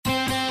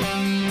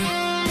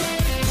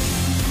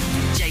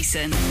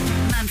Jason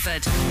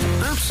Manford.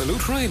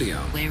 Absolute Radio.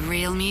 Where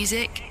real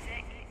music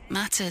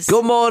matters.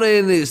 Good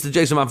morning, it's the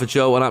Jason Manford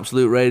Show on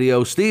Absolute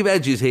Radio. Steve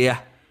Edge is here.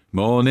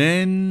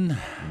 Morning.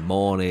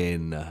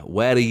 Morning.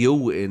 Where are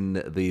you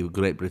in the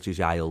Great British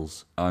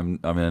Isles? I'm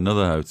in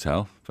another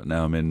hotel, but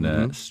now I'm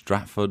in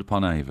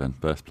Stratford-upon-Avon,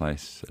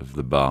 birthplace of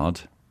the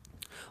Bard.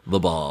 The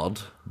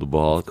Bard. The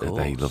Bard.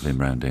 They love him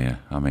round here.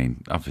 I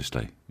mean,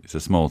 obviously, it's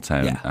a small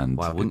town, and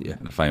why wouldn't you?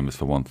 Famous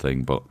for one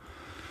thing, but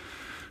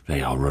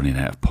they are running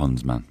out of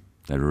puns, man.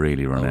 They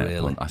really run out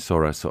of puns. I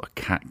saw a sort of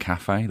cat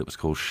cafe that was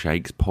called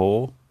Shakes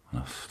Paw.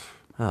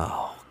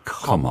 Oh,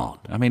 come on.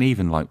 I mean,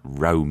 even like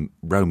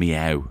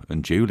Romeo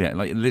and Juliet,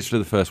 like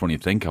literally the first one you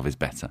think of is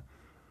better.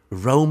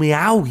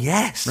 Romeo,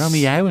 yes.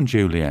 Romeo and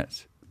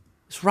Juliet.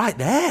 It's right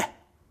there.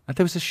 And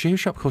there was a shoe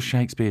shop called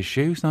Shakespeare's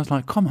Shoes, and I was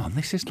like, come on,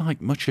 this is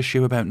like Much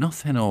Ado About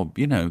Nothing, or,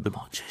 you know...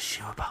 Much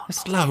Ado About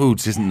There's Nothing.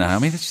 loads, isn't there? I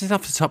mean, it's just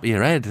off the top of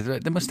your head.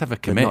 They must have a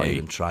committee. They're not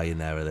even trying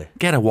there, are they?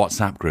 Get a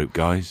WhatsApp group,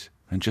 guys,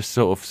 and just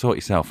sort of sort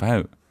yourself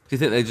out. Do you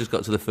think they just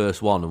got to the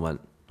first one and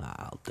went,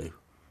 I'll do?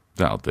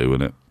 That'll do,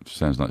 innit?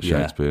 Sounds like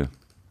Shakespeare.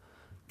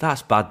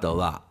 That's bad, though,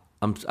 that.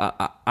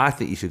 I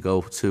think you should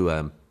go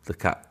to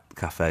the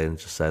cafe and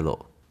just say,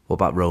 look, what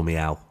about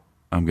Romeo?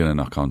 I'm going to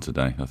knock on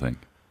today, I think.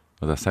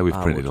 As I say, we've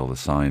printed all the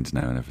signs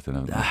now and everything,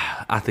 haven't we?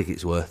 I think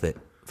it's worth it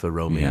for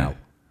Romeo. Yeah.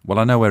 Well,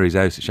 I know where his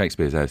house is.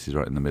 Shakespeare's house is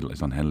right in the middle.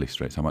 It's on Henley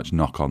Street, so I might just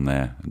knock on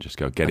there and just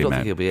go, get him out. I don't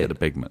think he'll be get in. a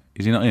big man.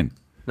 Is he not in?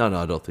 No,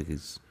 I don't think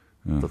he's...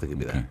 I don't think he'll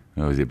be there.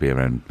 Oh, he'd be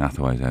around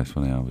Hathaway's house,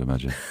 wouldn't he, I would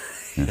imagine.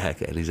 Yeah,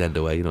 getting his end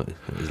away, you know.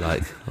 He's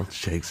like,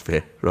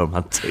 Shakespeare,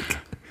 romantic.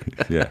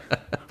 Yeah.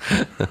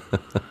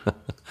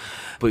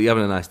 But you're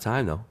having a nice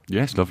time, though.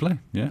 Yes, lovely.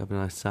 Yeah. Having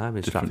a nice time.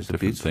 It's Different a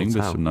beautiful thing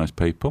town. with some nice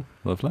people.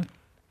 Lovely.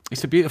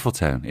 It's a beautiful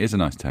town. It is a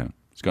nice town.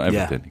 It's got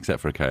everything except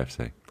for a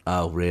KFC.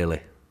 Oh, really?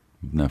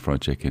 No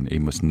fried chicken. He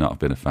must not have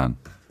been a fan,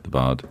 the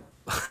Bard.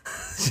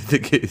 Do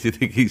you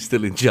think he's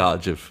still in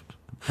charge of...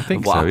 I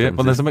think so, yeah.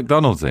 Well, there's a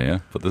McDonald's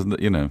here, but there's,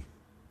 you know,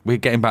 we're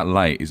getting back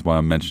late is why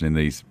I'm mentioning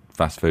these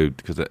fast food,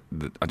 because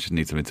I just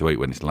need something to eat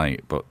when it's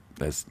late, but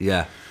there's...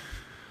 Yeah.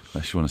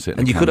 Unless you want to sit in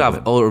And the you could can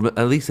have, or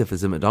at least if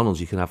there's a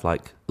McDonald's, you can have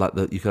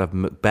you could have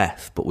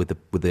Macbeth, but with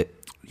the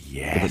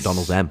yes.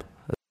 McDonald's M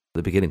at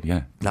the beginning.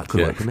 Yeah. That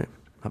could work, couldn't it?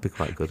 That'd be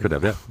quite good. Could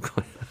have, yeah.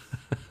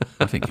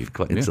 I think you've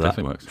quite into that.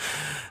 definitely works.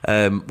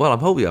 Well, I'm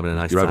hoping you're having a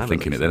nice You're time.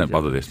 overthinking it. They don't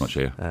bother this much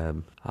here.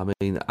 I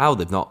mean, how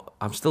they've not...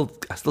 I still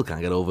can't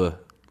get over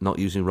not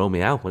using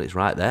Romeo when it's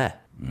right there.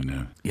 I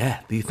know. Yeah.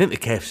 Do you think the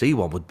KFC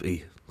one would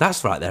be...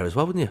 That's right there as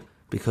well, wouldn't you?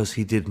 Because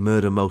he did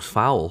Murder Most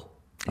Foul.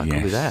 That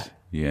could be there.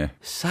 Yeah.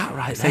 Sat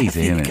right It's there,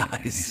 easy, isn't it? guys.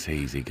 It's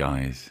easy,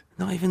 guys.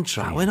 Not even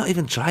try. We're not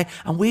even trying,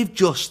 and we're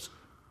just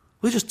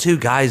two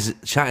guys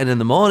chatting in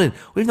the morning.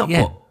 We're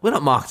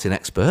not marketing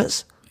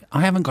experts. I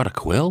haven't got a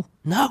quill.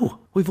 No,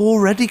 we've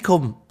already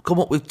come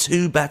up with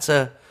two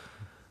better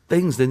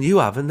things than you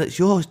have, and that's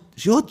your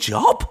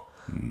job.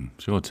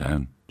 It's your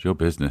town. It's your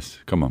business.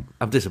 Come on.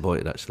 I'm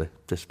disappointed, actually.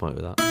 Disappointed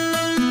with that.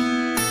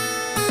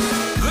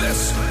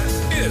 This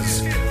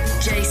is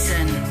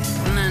Jason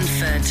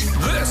Manford.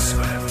 This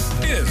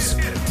is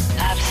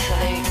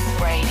Absolute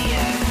Radio.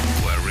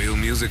 where real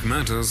music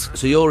matters.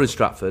 So you're in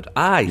Stratford.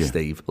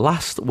 Steve,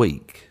 last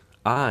week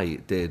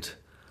I did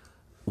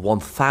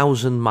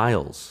 1,000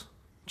 miles,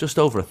 just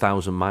over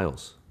 1,000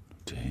 miles.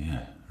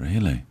 Dear,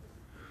 really?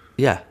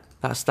 Yeah,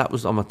 that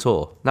was on my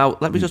tour. Now,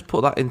 let me just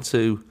put that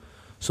into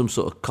some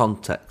sort of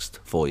context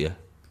for you,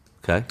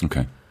 okay?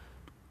 Okay.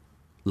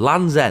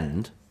 Land's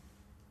End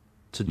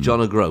to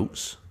John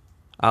O'Groats,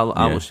 how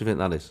much do you think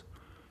that is?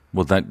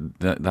 Well,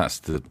 that's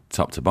the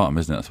top to bottom,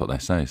 isn't it? That's what they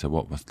say.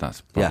 So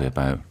that's probably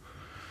about...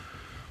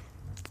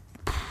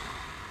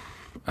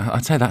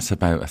 I'd say that's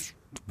about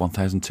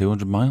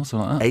 1,200 miles,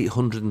 something like that.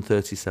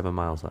 837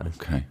 miles, that is.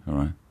 Okay, all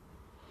right.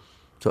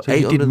 So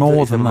you did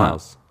more than that?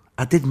 miles.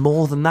 I did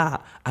more than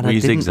that, and Were I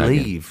you didn't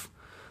zigzagging? leave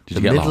Did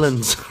the you get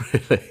Midlands,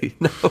 really.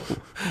 No,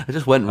 I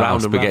just went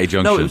round and round. Spaghetti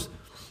Junction. No, it was...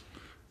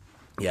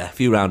 Yeah, a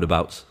few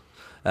roundabouts.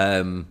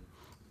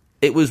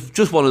 It was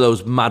just one of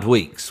those mad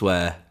weeks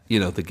where, you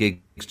know, the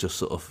gigs just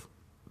sort of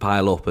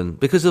pile up, and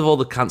because of all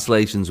the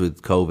cancellations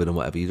with COVID and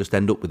whatever, you just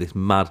end up with this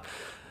mad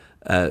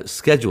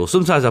schedule.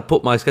 Sometimes I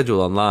put my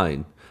schedule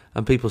online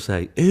and people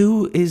say,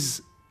 who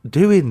is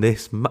doing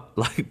this,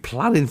 like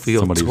planning for your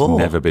Somebody tour? who's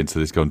never been to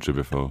this country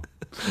before.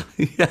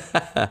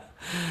 Yeah.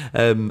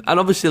 And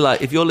obviously,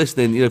 like, if you're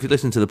listening, you know, if you're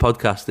listening to the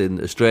podcast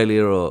in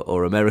Australia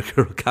or America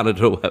or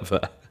Canada or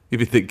whatever, you'd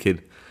be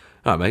thinking,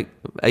 all right, mate,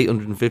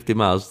 850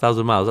 miles,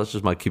 1,000 miles, that's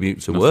just my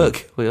commute to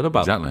work. What are you on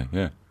about? Exactly,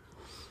 yeah.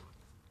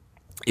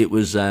 It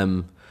was,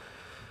 so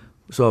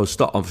I was,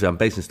 obviously I'm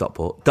based in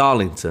Stockport.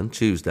 Darlington,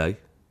 Tuesday.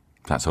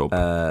 That's up.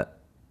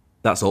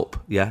 That's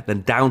up, yeah.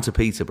 Then down to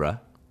Peterborough,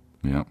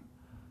 yeah.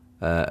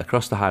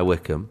 across the High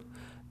Wycombe.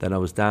 Then I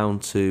was down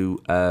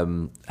to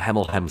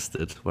Hemel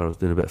Hempstead, where I was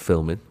doing a bit of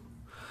filming.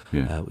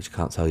 Yeah. Which I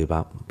can't tell you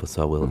about, but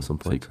I will at some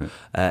point. secret.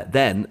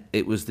 Then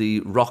it was the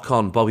Rock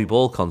On Bobby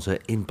Ball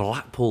concert in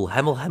Blackpool,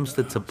 Hemel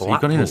Hempstead to Blackpool. So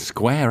you've gone in a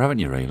square, haven't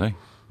you, really?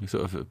 You're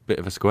sort of a bit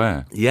of a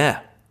square.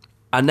 Yeah.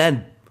 And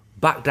then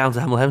back down to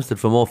Hemel Hempstead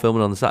for more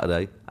filming on the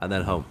Saturday, and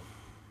then home.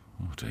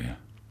 Oh dear.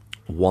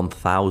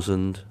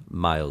 1,000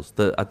 miles.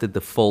 I did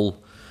the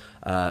full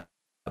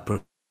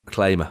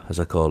Proclaimer, as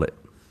I call it.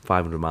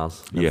 500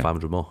 miles, then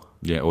 500 more.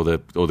 Yeah, or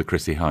the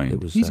Chrissy Hine.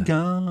 It was, he's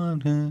gone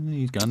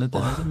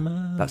 1,000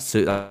 miles. That's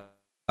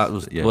that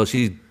was well.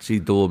 She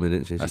doubled me,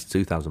 didn't she? She's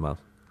 2,000 miles.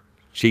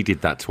 She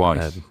did that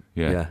twice.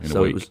 In so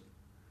a week. it was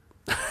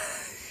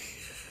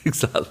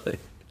exactly.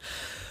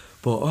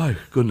 But oh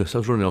goodness, I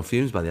was running on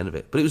fumes by the end of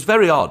it. But it was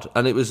very odd,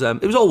 and it was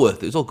all worth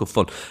it. It was all good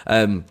fun.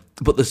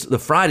 But the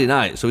Friday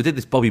night, so we did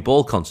this Bobby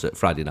Ball concert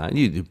Friday night. And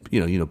you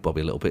know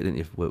Bobby a little bit, didn't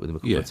you? Worked with him a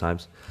couple of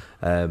times.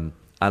 And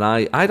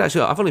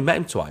I've only met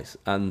him twice,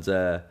 and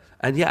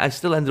yet I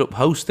still ended up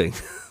hosting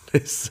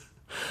this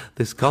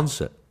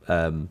concert.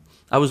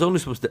 I was only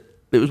supposed to.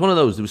 It was one of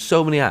those. There was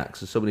so many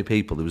acts and so many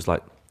people. There was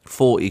like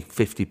 40,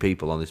 50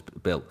 people on this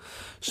bill.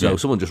 So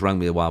someone just rang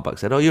me a while back,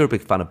 said, "Oh, you're a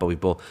big fan of Bobby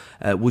Ball.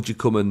 Would you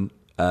come and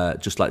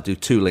just like do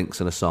 2 links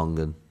and a song,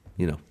 and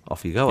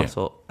off you go." I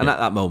thought, and at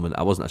that moment,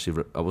 I wasn't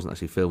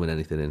actually filming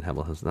anything in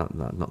Hemel. Has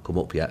not come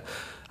up yet.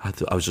 I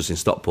was just in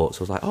Stockport, so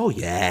I was like, "Oh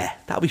yeah,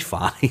 that'll be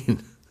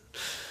fine."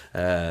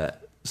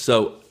 But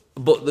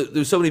there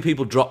were so many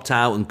people dropped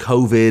out and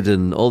COVID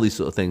and all these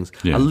sort of things.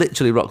 I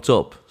literally rocked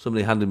up.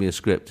 Somebody handed me a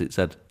script. It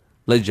said,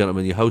 "Ladies and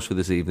gentlemen, your host for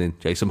this evening,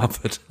 Jason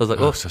Manford." I was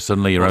like, "Oh, so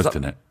suddenly you're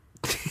hosting it."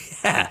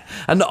 Yeah,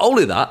 and not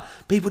only that,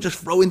 people just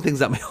throwing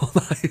things at me all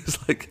night. It was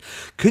like,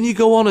 "Can you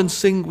go on and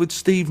sing with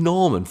Steve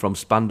Norman from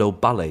Spandau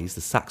Ballet? He's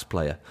the sax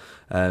player."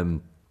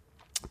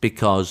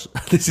 Because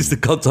this is the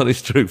God's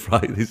honest truth,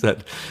 right? He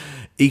said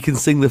he can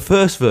sing the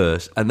first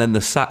verse and then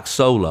the sax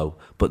solo,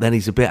 but then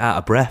he's a bit out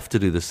of breath to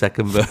do the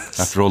second verse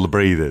after all the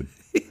breathing.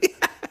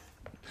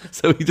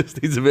 So he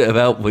just needs a bit of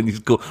help when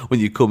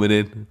you're coming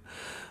in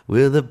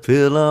with a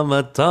pill on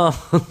my tongue.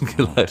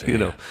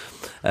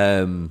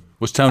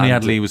 Was Tony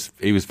Hadley?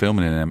 He was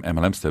filming in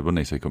Hemel Hempstead, wasn't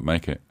he? So he couldn't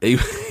make it. He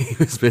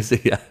was busy.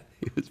 Yeah,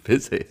 he was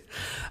busy,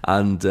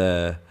 and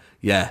I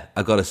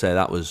got to say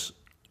that was,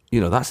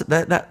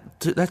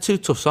 they're 2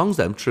 tough songs.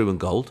 Them True and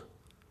Gold.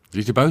 Did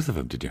you do both of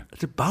them? Did you? I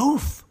did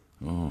both.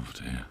 Oh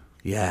dear.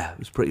 Yeah, it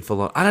was pretty full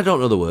on, and I don't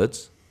know the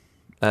words.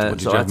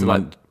 Did you have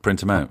to print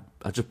them out?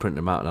 I just printed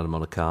them out and had them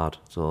on a card.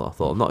 So I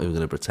thought, I'm not even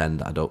going to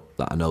pretend that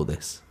I know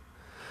this.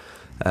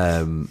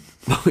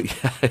 But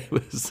yeah,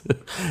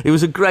 it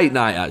was a great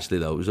night actually.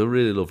 Though it was a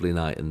really lovely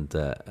night, and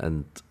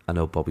I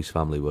know Bobby's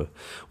family were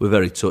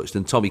very touched.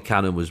 And Tommy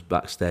Cannon was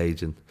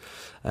backstage, and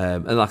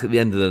like at the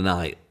end of the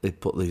night, they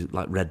put these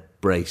like red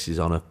braces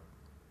on a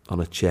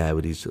chair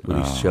with his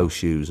show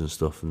shoes and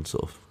stuff, and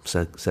sort of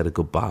said a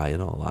goodbye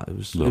and all that. It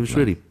was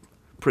really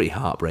pretty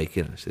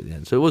heartbreaking actually at the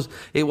end. So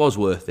it was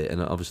worth it,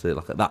 and obviously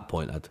like at that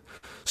point I'd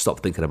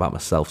stopped thinking about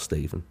myself,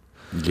 Stephen.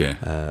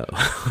 Yeah,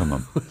 come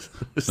on,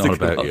 it's not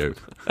about you.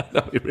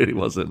 No, it really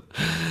wasn't.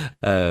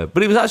 But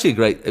it was actually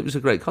a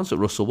great concert.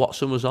 Russell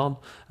Watson was on,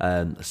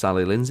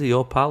 Sally Lindsay,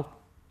 your pal.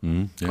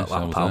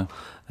 Pal.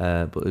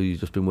 But who you've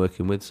just been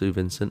working with, Sue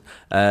Vincent.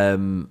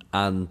 And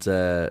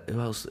who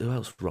else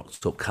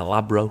rocked up?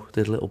 Calabro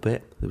did a little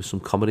bit. There was some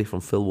comedy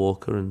from Phil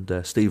Walker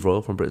and Steve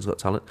Royal from Britain's Got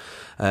Talent.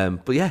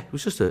 But yeah, it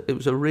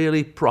was a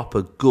really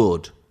proper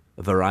good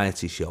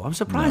variety show. I'm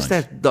surprised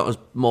they're not as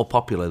more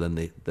popular than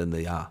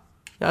they are.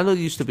 I know it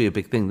used to be a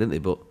big thing, didn't they?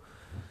 But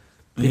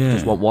people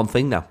just want one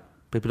thing now.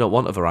 People don't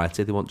want a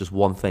variety; they want just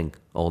one thing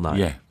all night.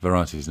 Yeah,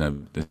 variety is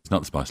it's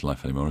not the spice of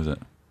life anymore, is it?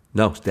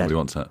 No, it's dead. Nobody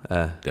wants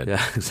that. Dead.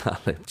 Yeah,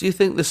 exactly. Do you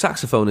think the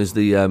saxophone is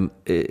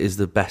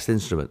the best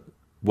instrument?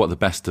 What, the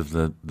best of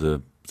the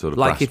sort of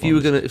like brass if you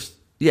were ones?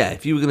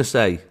 if you were gonna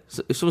say,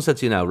 if someone said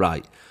to you now,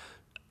 right,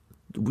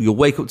 you'll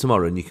wake up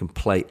tomorrow and you can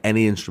play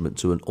any instrument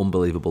to an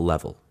unbelievable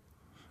level.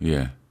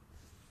 Yeah.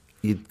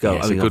 You'd go.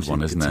 It's a good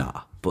one, isn't it?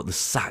 But the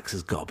sax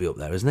has got to be up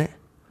there, isn't it?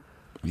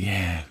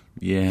 Yeah.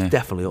 It's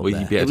definitely up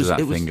there. You'd be able to do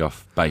that thing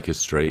off Baker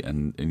Street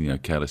and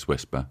Careless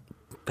Whisper.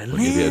 You'd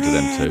be able to do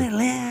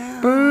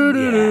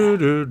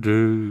them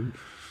too.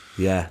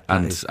 Yeah.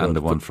 And the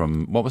one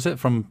from, what was it?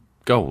 From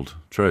Gold,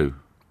 True.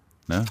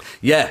 No?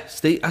 Yeah,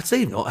 Steve, I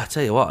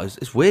tell you what,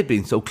 it's weird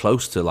being so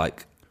close to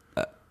like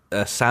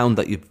a sound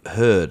that you've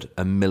heard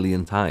a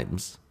million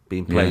times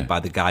being played by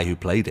the guy who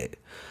played it.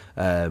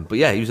 But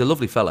yeah, he was a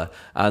lovely fella,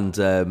 and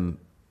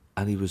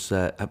he was,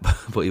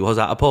 but he was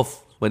out of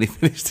puff when he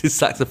finished his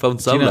saxophone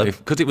solo.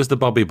 Because it was the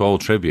Bobby Ball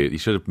tribute, he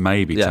should have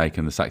maybe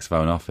taken the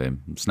saxophone off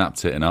him,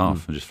 snapped it in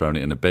half, and just thrown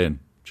it in a bin,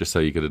 just so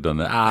you could have done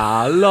that.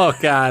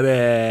 Look at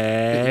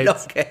it!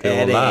 Look at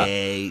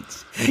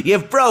it!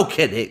 You've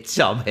broken it,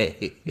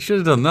 Tommy. You should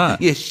have done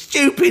that. You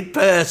stupid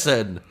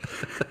person.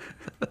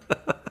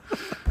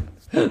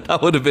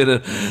 That would have been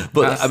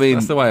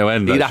that's the way I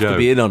end. He'd have to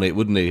be in on it,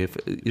 wouldn't he? If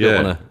you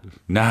don't want to.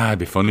 Nah, it'd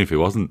be funny if he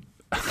wasn't.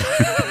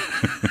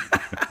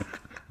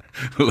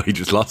 Well, he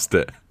just lost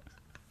it.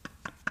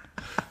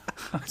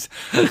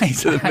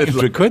 He's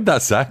 £100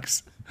 that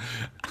sax.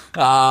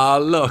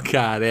 Look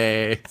at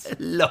it.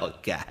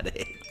 Look at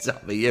it.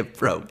 Tommy, you've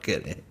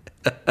broken it.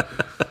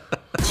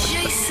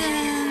 Jason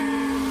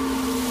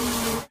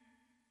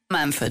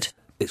Manford.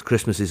 It's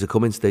Christmas is a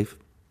coming, Steve.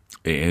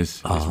 It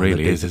is. It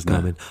really is, isn't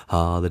coming.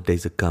 it? The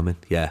days are coming.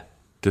 Yeah.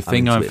 The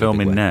thing into I'm it in a big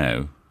filming way.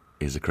 now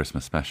is a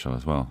Christmas special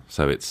as well.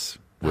 So we're That's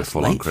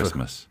full on late for-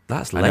 Christmas.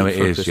 that's I know late it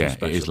for a is. Christmas Yeah,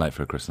 special. it is late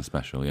for a Christmas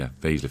special. Yeah,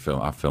 they usually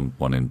film. I've filmed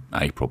one in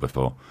April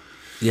before.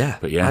 Yeah.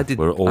 But yeah, I did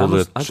where all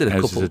the I did a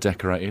houses couple. are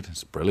decorated.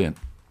 It's brilliant.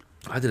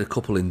 I did a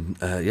couple in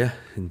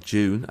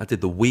June. I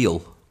did the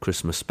Wheel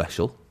Christmas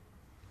special.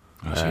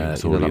 Actually,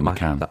 it's You know, already in the that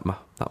can.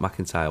 that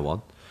McIntyre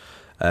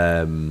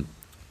one,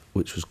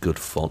 which was good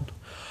fun.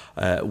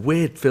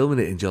 Weird filming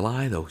it in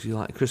July though, because you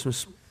like a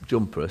Christmas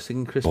jumper,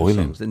 singing Christmas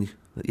Boiling. songs. Then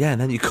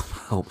and then you come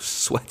out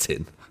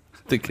sweating,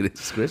 thinking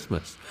it's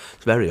Christmas.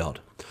 It's very odd.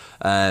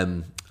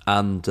 And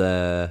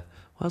what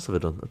else have I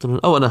done?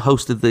 And I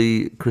hosted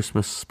the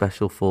Christmas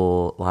special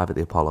for Live at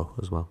the Apollo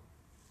as well.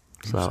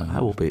 So I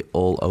will be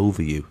all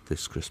over you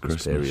this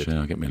Christmas period. Yeah,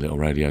 I'll get me a little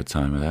radio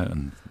time with that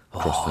and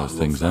cross those love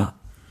things that. out.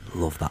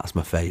 Love that. That's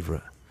my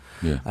favourite.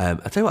 Yeah. I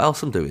tell you what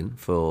else I'm doing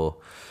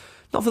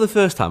not for the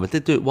first time. I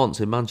did do it once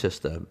in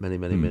Manchester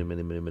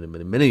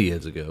many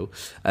years ago.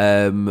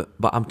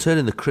 But I'm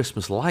turning the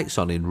Christmas lights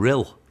on in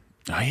Rill.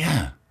 Oh,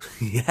 yeah.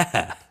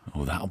 Yeah,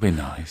 Oh, that'll be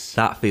nice.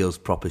 that feels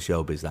proper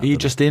showbiz. That Are you doesn't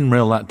just in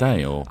Real that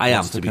day? Or I am,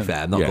 what's the to be kind-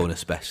 fair. I'm not Yeah. going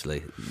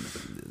especially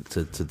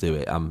to do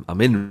it. I'm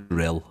in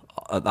Rill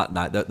at that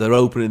night. They're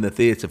opening the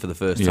theatre for the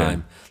first Yeah.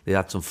 time. They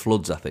had some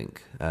floods, I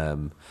think,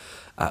 and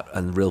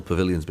Rill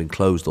Pavilion's been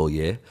closed all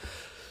year.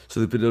 So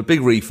they've been a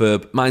big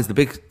refurb. Mine's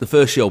the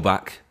first show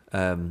back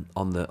on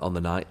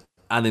the night,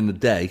 and in the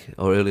day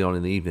or early on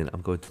in the evening,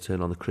 I'm going to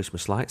turn on the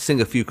Christmas lights, sing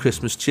a few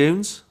Christmas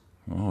tunes.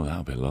 Oh,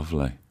 that'll be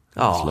lovely.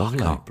 Oh, That's lovely.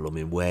 I can't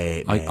blooming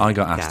wait. mate. I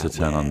got asked to Can't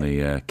turn on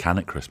wait. the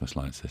Cannock Christmas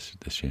lights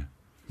this year.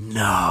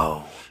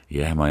 No.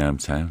 Yeah, my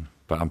hometown.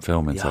 But I'm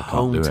filming, Your so I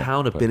can't do it.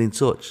 hometown have But- been in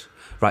touch.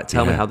 Right,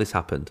 tell me Yeah. how this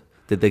happened.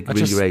 Did they ring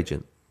just- your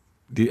agent?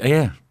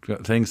 Yeah, got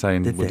a thing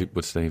saying, Did they?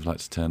 would Steve like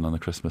to turn on the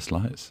Christmas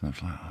lights? And I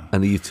was like, oh.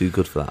 And are you too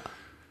good for that?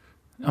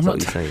 I'm That's not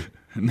what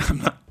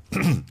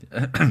you're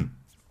saying.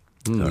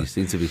 You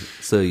seem to be,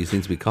 sir. You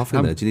seem to be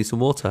coughing there. Do you need some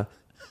water?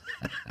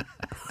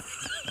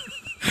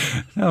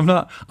 No, I'm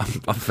not.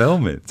 I'm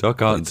filming, so I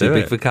can't Too do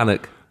big it. for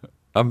Cannock.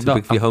 I'm too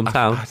big for your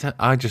hometown?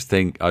 I just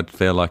think I'd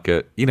feel like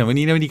when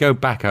you go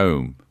back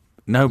home,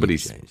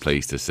 nobody's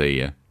pleased to see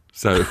you.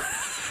 So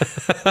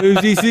who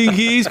do you think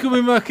he is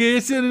coming back here?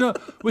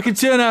 We can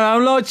turn our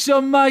own lights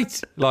on,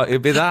 mate. Like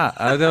it'd be that.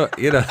 I don't.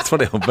 That's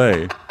what it'll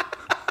be.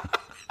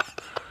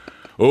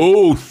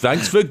 Oh,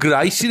 thanks for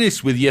gracing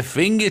us with your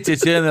finger to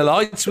turn the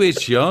light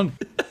switch on.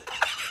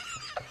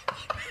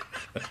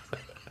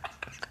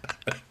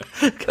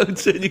 Go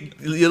turn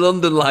your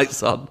London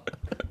lights on.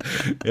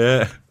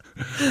 Yeah.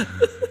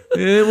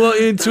 Yeah, what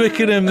in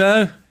Twickenham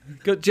now?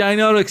 Got Jane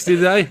Horrocks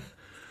today.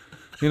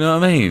 You know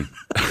what I mean?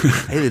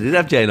 Hey, they did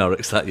have Jane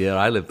Horrocks that year.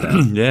 I lived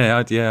there.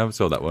 I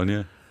saw that one,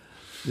 yeah.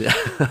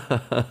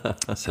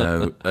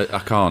 So I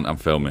can't. I'm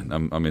filming.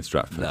 I'm in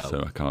Stratford,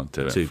 so I can't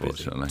do it. Too busy.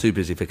 Unfortunately, Too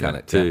busy for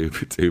Cannock. Too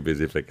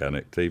busy for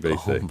Cannock.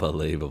 TBC.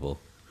 Unbelievable.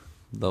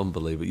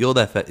 You're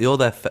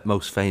their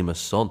most famous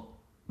son.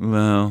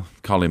 Well,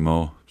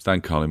 Collymore,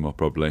 Stan Collymore,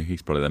 probably.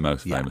 He's probably their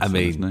most Yeah, famous. I son,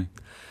 mean, isn't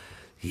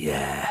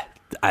Yeah,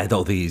 I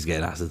don't think he's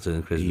getting asked to turn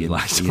the Christmas he?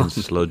 lights Ian on.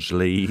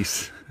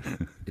 Sludge-Lees.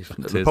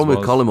 The problem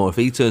with Collymore, if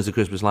he turns the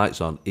Christmas lights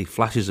on, he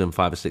flashes them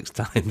 5 or 6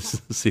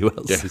 times to see who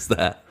else is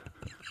there.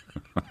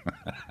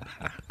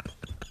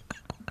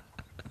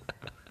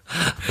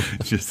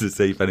 Just to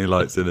see if any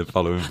lights in the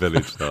following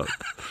village start.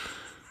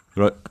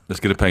 Right, let's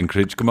get a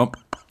Penkridge. Come on.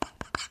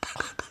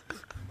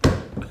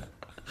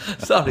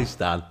 Sorry,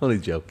 Stan. Only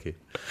joking.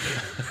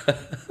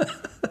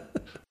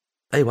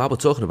 Hey, while we're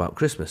talking about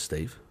Christmas,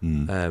 Steve,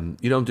 I'm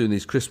doing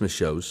these Christmas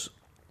shows,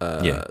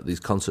 these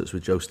concerts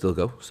with Joe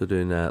Stilgo. So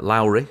doing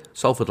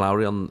Salford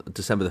Lowry on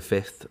December the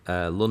 5th,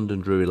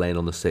 London Drury Lane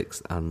on the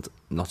 6th, and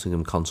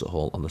Nottingham Concert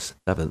Hall on the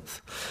 7th.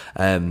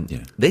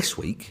 This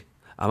week,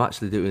 I'm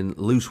actually doing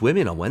Loose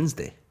Women on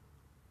Wednesday.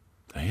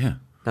 Oh, yeah.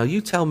 Now, you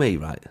tell me,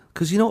 right?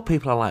 Because you know what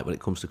people are like when it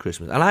comes to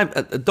Christmas. And I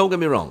don't get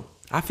me wrong,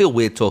 I feel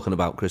weird talking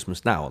about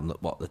Christmas now on the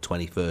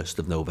 21st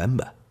of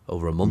November,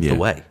 over a month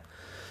away.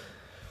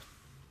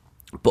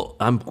 But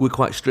we're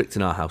quite strict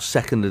in our house.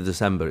 2nd of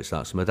December it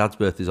starts. So my dad's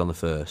birthday's on the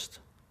 1st.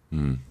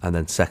 And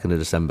then 2nd of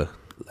December,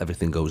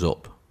 everything goes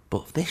up.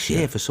 But this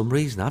year, for some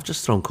reason, I've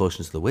just thrown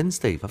caution to the wind,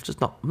 Steve.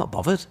 I'm not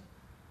bothered.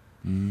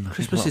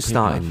 Christmas is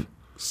starting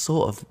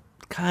sort of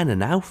kind of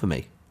now for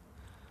me.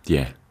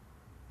 Yeah.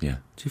 Yeah.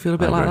 Do you feel a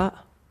bit I like agree.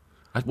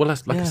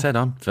 that? I said,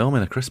 I'm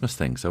filming a Christmas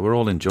thing, so we're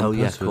all in jumpers.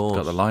 yeah, of We've got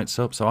course. the lights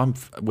up, so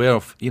we're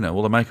off.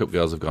 All the makeup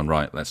girls have gone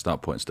right. Let's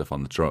start putting stuff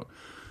on the truck,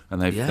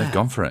 and they've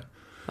gone for it.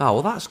 Oh,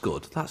 well, that's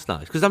good. That's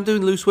nice. Because I'm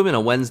doing Loose Women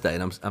on Wednesday,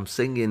 and I'm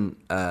singing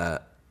a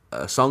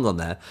song on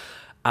there.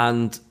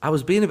 And I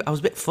was a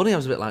bit funny. I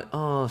was a bit like,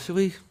 oh, should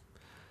we?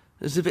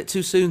 Is it a bit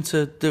too soon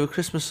to do a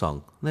Christmas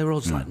song? And they were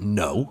all just like,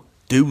 no,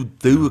 do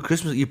a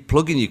Christmas. You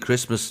plug in your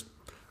Christmas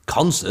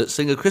concert,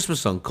 sing a Christmas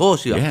song. Of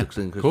course you have to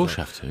sing a Christmas song. Of course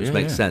you have to. Which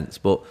makes sense.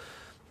 But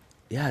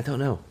yeah, I don't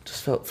know.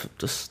 Felt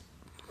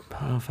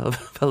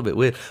a bit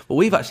weird. But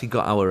we've actually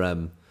got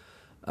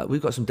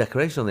we've got some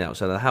decoration on the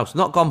outside of the house.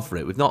 Not gone for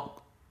it. We've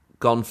not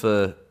gone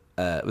for.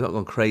 We've not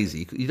gone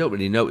crazy. You don't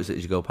really notice it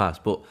as you go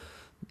past, but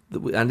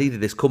I needed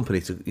this company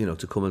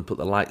to come and put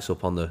the lights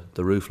up on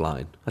the roof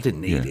line. I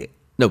didn't need it.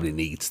 Nobody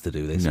needs to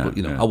do this, but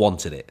I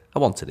wanted it. I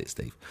wanted it,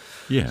 Steve.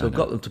 Yeah. So I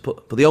got them to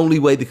put. But the only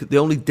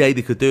day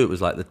they could do it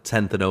was like the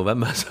 10th of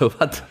November. So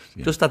I've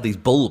just had these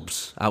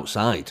bulbs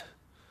outside.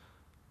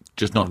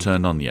 Just not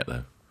turned on yet,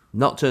 though.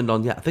 Not turned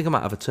on yet. I think I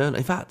might have a turn.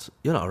 In fact,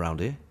 you're not around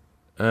here.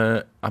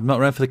 I'm not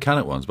around for the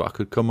Cannock ones, but I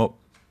could come up,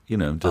 to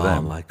them.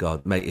 Oh my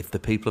God, mate! If the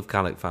people of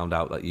Cannock found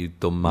out that you'd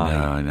done mine,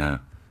 No, I know.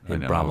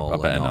 in Bramall, I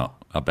better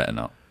not. I better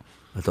not.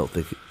 I don't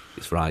think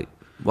it's right.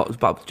 What was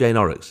about Jane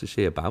Horrocks? Is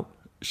she about?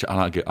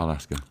 I'll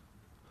ask her.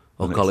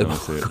 Oh, Next Golly time I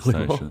see her at the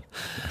Moore. station.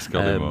 Ask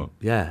Golly Moore.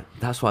 Yeah,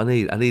 that's what I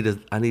need. I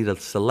need a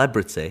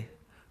celebrity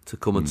to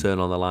come and turn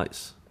on the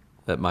lights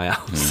at my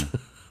house.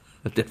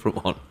 A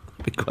different one.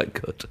 Would be quite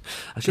good.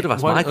 I should have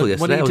asked Michael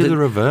yesterday. Why don't you do the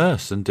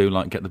reverse and do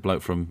get the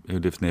bloke who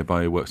lives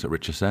nearby who works at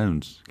Richer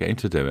Sounds? Get him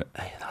to do it.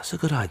 Hey, that's a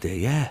good idea.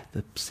 Yeah,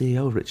 the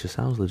CEO of Richer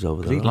Sounds lives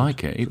over there. He'd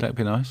like it. That'd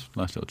be nice.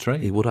 Nice little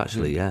treat. He would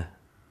actually. Yeah.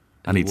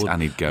 And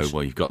he'd go,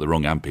 well, you've got the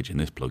wrong ampage in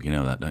this plug. You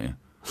know that, don't you?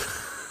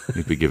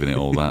 He'd be giving it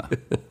all that.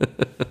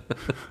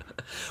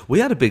 We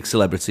had a big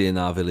celebrity in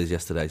our village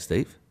yesterday,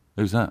 Steve.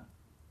 Who's that?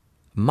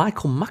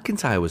 Michael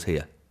McIntyre was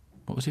here.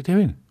 What was he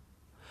doing?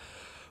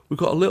 We've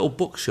got a little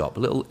bookshop, a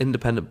little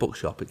independent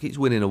bookshop. It keeps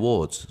winning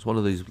awards. It's one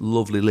of these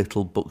lovely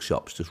little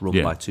bookshops just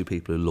run by two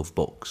people who love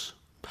books.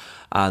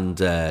 And,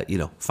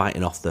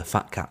 fighting off the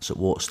fat cats at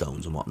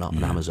Waterstones and whatnot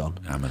on Amazon.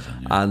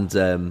 Amazon,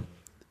 yeah.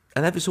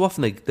 And every so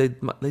often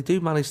they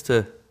do manage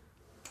to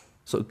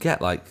sort of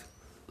get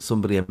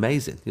somebody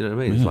amazing. You know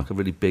what I mean? It's like a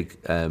really big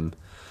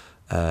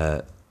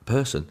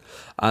person.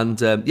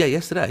 And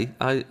yesterday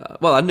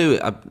I knew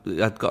it.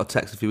 I'd got a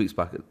text a few weeks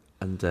back,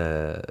 and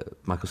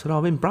Michael said, "Oh,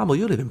 I'm in Bramall.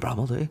 You live in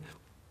Bramall, don't you?"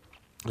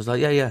 I was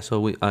like, "Yeah." So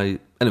we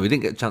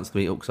didn't get a chance to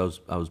meet up because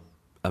I was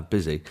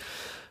busy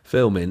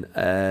filming.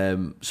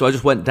 So I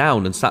just went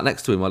down and sat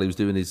next to him while he was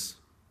doing his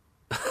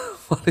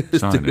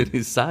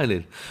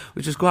signing,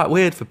 which is quite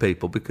weird for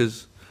people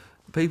because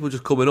people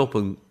just coming up,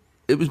 and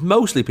it was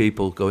mostly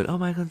people going, "Oh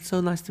my God, it's so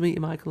nice to meet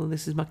you, Michael, and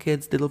this is my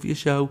kids, they love your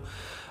show."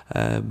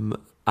 And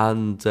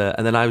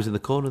then I was in the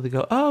corner. They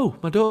go, "Oh,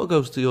 my daughter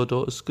goes to your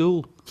daughter's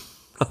school."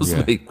 That was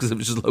me because it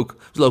was just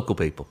local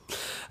people.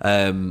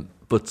 It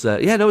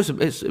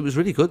was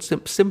really good.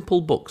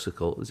 Simple Books are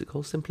called. Is it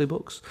called Simply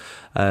Books?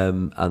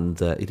 And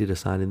he did a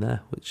signing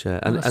there, which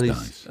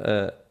nice.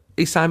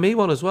 He signed me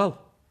one as well.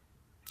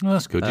 Oh,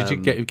 that's good. Did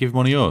you give him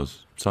one of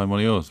yours? Sign one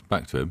of yours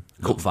back to him?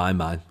 Couldn't find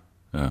mine.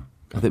 Oh, okay.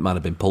 I think mine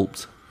have been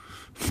pulped.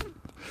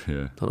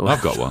 Yeah,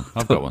 I've got one.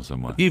 I've got one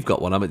somewhere. You've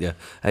got one, haven't you?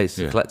 Hey, it's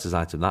a collector's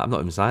item. That I've not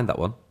even signed that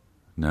one.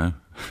 No.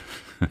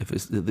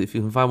 If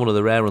you can find one of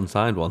the rare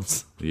unsigned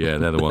ones. Yeah,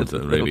 they're the ones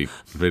that really,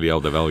 really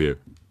hold their value.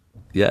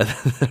 Yeah,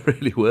 they're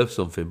really worth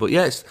something. But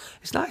yeah, it's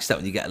nice that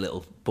when you get a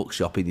little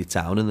bookshop in your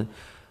town, and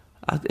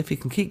if you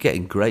can keep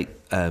getting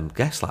great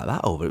guests like that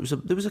over,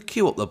 there was a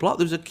queue up the block.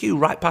 There was a queue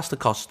right past the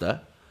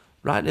Costa,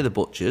 right near the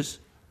butchers.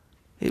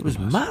 It was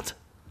mad.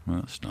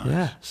 That's nice.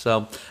 Yeah.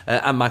 So,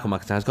 and Michael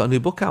McIntyre's got a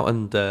new book out,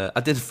 and I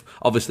did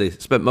obviously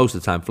spent most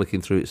of the time flicking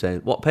through it,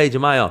 saying, "What page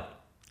am I on?"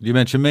 You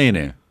mentioned me in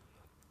here.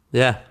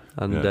 Yeah.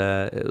 And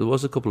there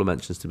was a couple of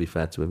mentions, to be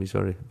fair to him. He's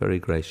very, very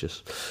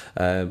gracious.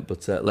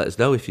 But let us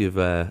know if you've...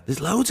 there's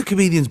loads of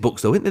comedians'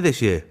 books, though, isn't there,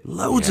 this year?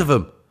 Loads of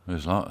them.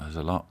 There's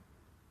a lot.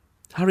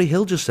 Harry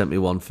Hill just sent me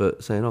one for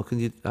saying, "Oh, can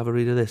you have a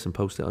read of this and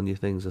post it on your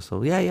things?" I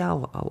said, "Yeah,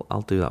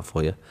 I'll do that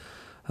for you."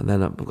 And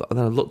then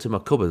I looked in my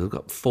cupboard. I've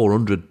got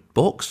 400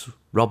 books.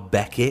 Rob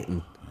Beckett,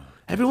 and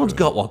everyone's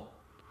got one.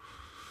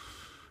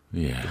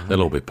 Yeah,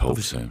 they'll all be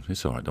pulped soon.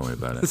 It's all right, don't worry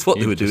about it. That's what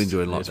they were doing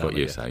during lockdown. That's what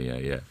you say,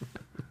 yeah.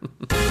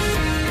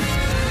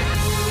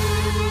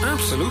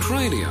 Absolute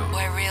Radio.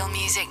 Where real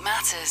music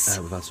matters.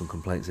 We've had some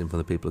complaints in from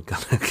the people of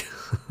Cannock.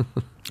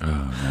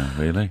 Oh,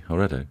 no, really?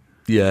 Already?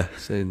 Yeah,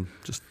 saying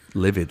just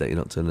livid that you're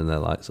not turning their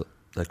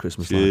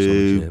Christmas lights on.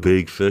 Too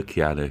big for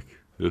Cannock.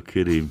 Look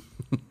at him.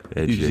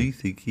 Who do you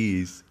think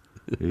he is?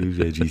 Who's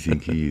edgy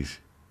think he is?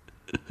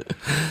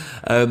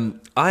 I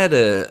had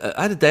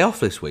a day off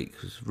this week.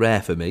 It was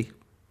rare for me.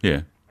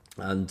 Yeah.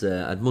 And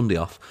I had Monday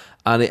off.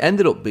 And it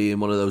ended up being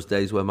one of those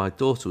days where my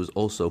daughter was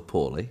also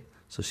poorly.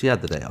 So she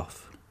had the day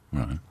off.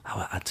 Right.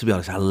 To be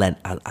honest, I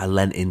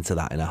lent into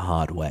that in a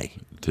hard way.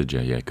 Did you?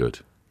 Yeah, good.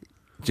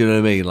 Do you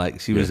know what I mean?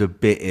 She was a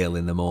bit ill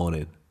in the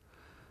morning.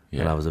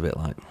 Yeah. And I was a bit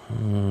like,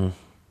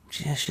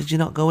 should you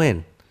not go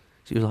in?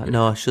 She was like,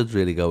 no, I should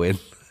really go in.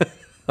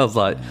 I was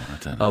like, I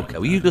don't know. okay,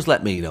 well, you just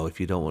let me know if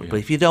you don't want. But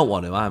if you don't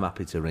want to, I'm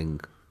happy to ring.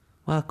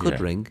 Well, I could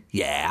ring.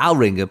 Yeah, I'll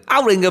ring him.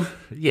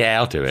 Yeah,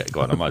 I'll do it.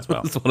 Go on, I might as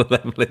well. It's one of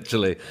them,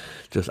 literally.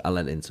 I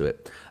lent into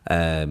it.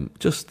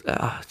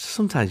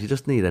 Sometimes you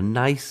just need a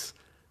nice,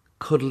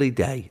 cuddly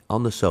day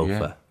on the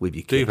sofa with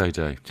your kid. Duvet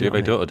day.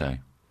 Duvet daughter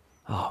day.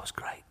 Oh, it was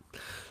great.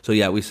 So,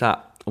 yeah, we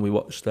sat and we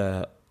watched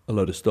a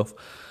load of stuff.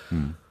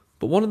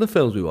 But one of the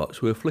films we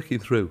watched, we were flicking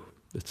through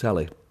the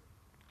telly.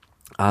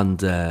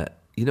 And,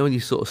 when you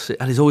sort of sit...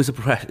 And there's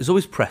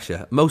always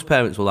pressure. Most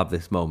parents will have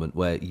this moment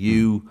where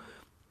you...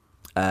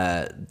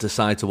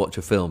 decide to watch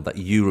a film that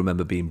you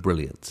remember being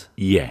brilliant,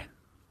 Yeah.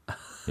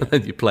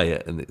 and you play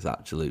it and it's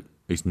absolute.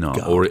 It's not,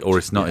 garbage. or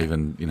it's not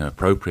even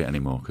appropriate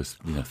anymore because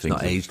things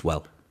Not aged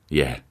well.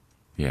 Yeah.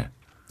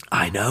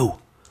 I know.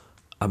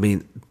 I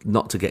mean,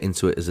 not to get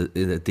into it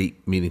in a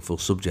deep, meaningful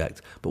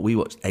subject, but we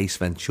watched Ace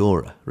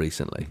Ventura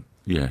recently.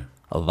 Yeah.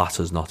 Oh, that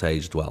has not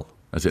aged well.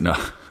 Has it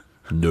not?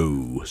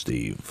 No,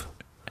 Steve.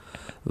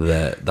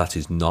 That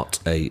is not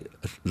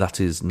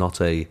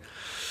a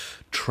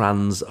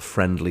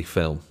trans-friendly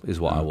film. Is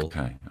what I will.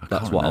 Okay.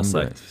 That's what I'll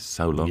say. It's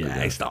so long ago.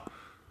 It's not.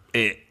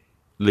 Leave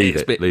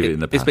it in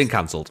the past. It's been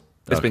cancelled.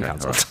 It's been Okay,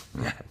 cancelled.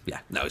 all right. Yeah,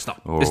 no, it's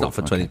not. Oh, It's not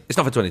for okay. It's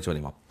not for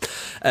 2021.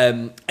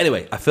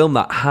 Anyway, a film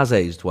that has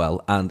aged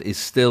well and is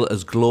still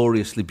as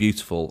gloriously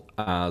beautiful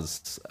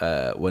as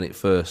when it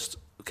first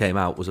came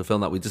out was a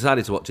film that we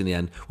decided to watch in the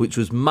end, which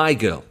was My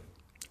Girl.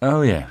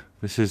 Oh yeah,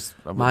 this is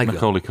My God.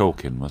 Macaulay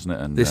Culkin, wasn't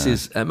it? And This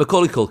is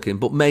Macaulay Culkin,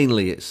 but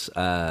mainly it's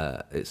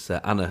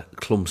Anna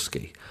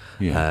Klumsky,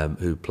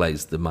 who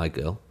plays the My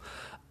Girl.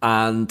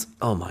 And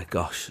oh my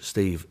gosh,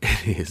 Steve,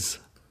 it is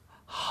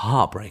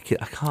heartbreaking.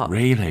 I can't.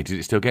 Really? Did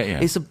it still get you?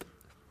 It's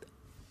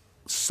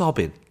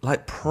sobbing,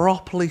 like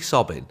properly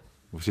sobbing.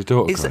 Was your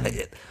daughter It's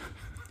crying?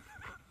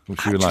 Was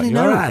she like, actually, "You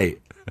no. all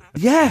right?"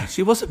 Yeah,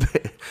 she was a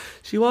bit.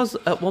 She was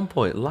at one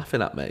point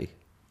laughing at me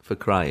for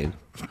crying,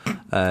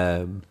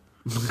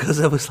 because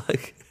I was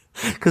like,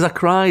 because I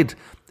cried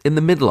in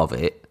the middle of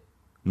it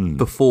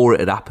before it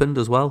had happened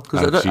as well.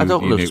 Because I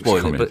don't want to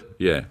spoil it, but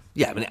yeah,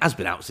 I mean it has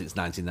been out since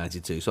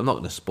 1992, so I'm not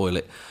going to spoil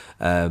it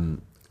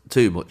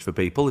too much for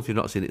people if you've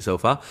not seen it so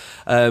far.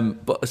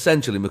 But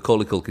essentially,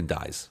 Macaulay Culkin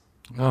dies.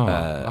 Oh,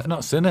 I've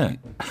not seen it.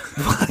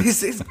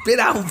 It's been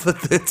out for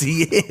 30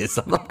 years.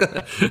 I'm not going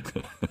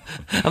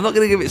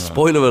to give it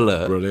spoiler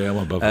alert. Brilliant.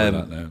 I'm above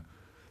that now.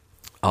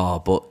 Oh,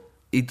 but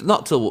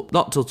not till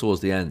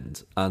towards the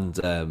end, and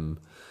Anna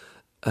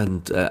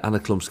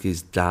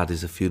Klumsky's dad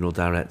is a funeral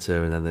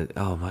director, and then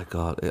oh my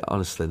god,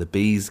 honestly, the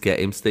bees get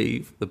him,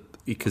 Steve,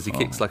 because he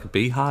kicks like a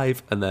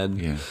beehive, and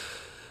then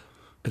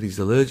and he's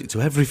allergic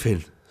to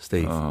everything,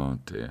 Steve. Oh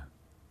dear.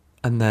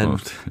 And then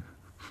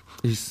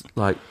he's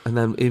like, and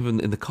then even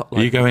in the like,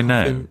 are you going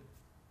now?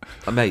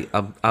 Mate,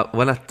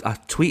 when I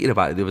tweeted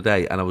about it the other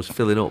day, and I was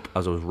filling up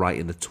as I was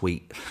writing the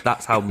tweet.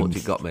 That's how much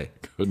it got me.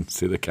 Couldn't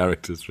see the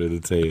characters through the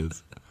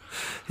tears.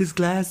 His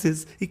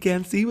glasses. He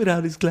can't see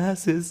without his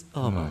glasses.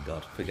 Oh my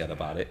God. Forget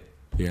about it.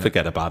 Yeah.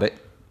 Forget about it.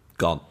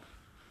 Gone.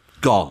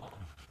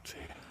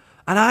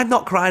 And I'd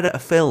not cried at a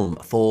film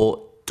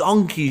for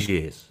donkey's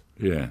years.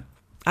 Yeah.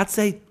 I'd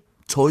say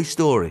Toy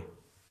Story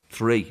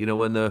 3. You know,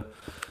 when they're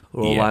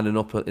all lining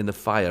up in the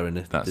fire and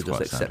That's they're just quite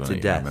sad, accepting wasn't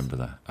it? death. I remember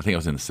that. I think I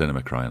was in the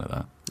cinema crying at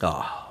that.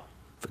 Oh,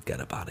 forget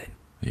about it.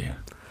 Yeah.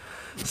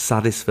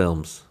 Saddest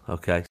films,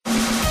 okay?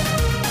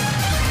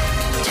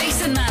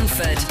 Jason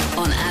Manford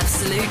on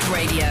Absolute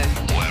Radio.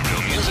 Where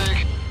real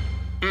music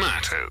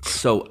matters.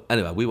 So,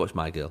 anyway, we watched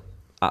My Girl.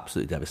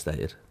 Absolutely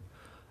devastated.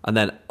 And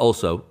then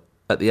also,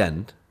 at the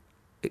end,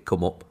 it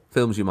come up,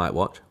 films you might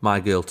watch, My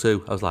Girl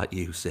 2. I was like,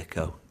 you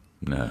sicko.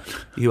 No.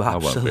 You I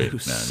won't be.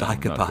 absolute No, I'm not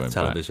psychopath going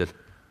television.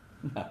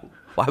 No.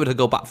 Why would I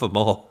go back for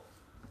more?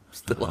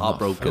 Still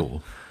heartbroken.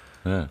 Fool.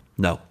 Yeah.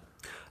 No.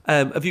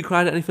 Have you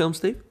cried at any films,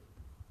 Steve?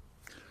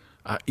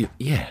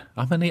 Yeah.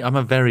 I'm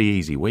a very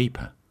easy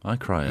weeper. I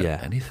cry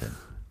at anything.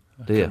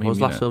 Do you? I mean, What was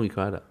the last you know- film you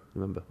cried at?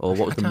 Remember? Or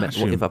what was I the don't what,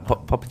 if I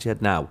actually- pop into your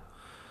head now?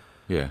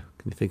 Yeah.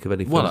 Can you think of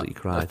any films that you A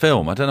cried?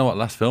 film. I don't know what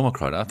last film I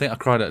cried at. I think I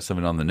cried at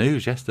something on the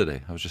news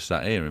yesterday. I was just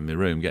sat here in my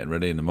room getting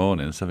ready in the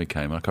morning and something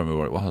came. I can't remember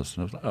what it was.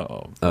 And I was like,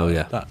 oh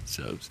yeah. That's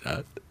so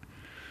sad.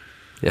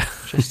 Yeah.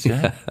 Just,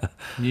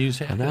 news.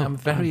 I'm a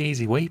very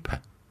easy weeper.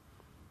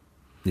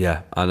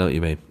 Yeah, I know what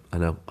you mean. I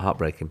know.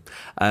 Heartbreaking.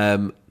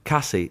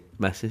 Cassie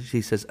message.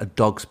 She says, A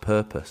Dog's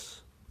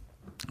Purpose.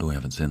 Oh, I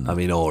haven't seen that. I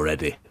mean,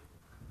 already.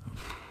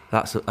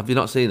 Have you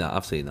not seen that?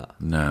 I've seen that.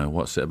 No,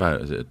 what's it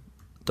about? Is it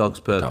Dog's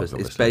Purpose. Dog,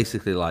 It's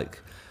basically like,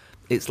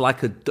 it's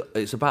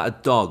about a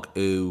dog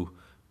who,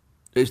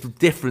 it's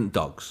different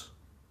dogs,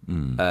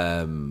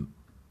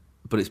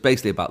 but it's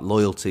basically about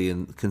loyalty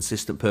and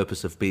consistent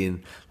purpose of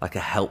being like a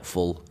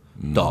helpful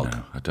dog.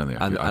 No, I don't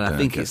think. I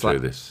think get it's through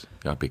like this.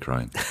 I'd be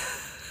crying.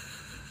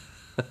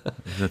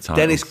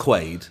 Dennis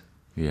Quaid,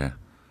 Yeah.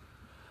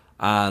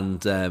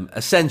 and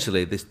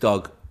essentially this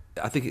dog,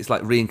 I think it's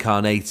like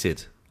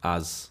reincarnated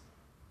as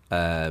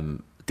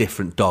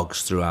different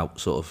dogs throughout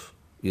sort of,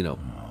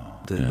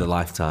 the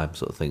lifetime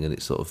sort of thing, and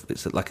it's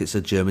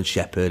a German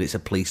Shepherd, it's a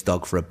police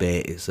dog for a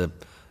bit, it's a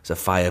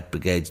fire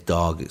brigade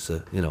dog, it's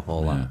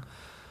all that.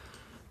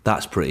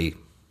 That's pretty,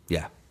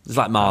 it's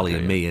like Marley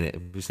and Me, innit?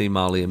 Have you seen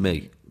Marley and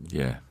Me?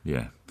 Yeah.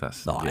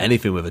 That's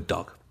Anything with a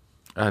dog,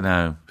 I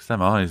know. It's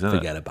them eyes, isn't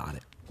forget about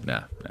it. it?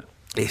 No.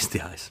 It's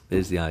the eyes.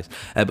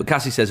 But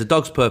Cassie says, A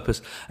Dog's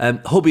Purpose.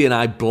 Hubby and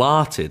I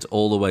blarted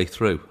all the way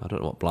through. I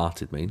don't know what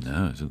blarted means.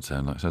 No, it doesn't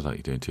sound like. Sounds like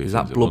you're doing two. Is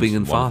things that at blubbing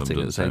once. and One of them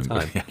farting at the same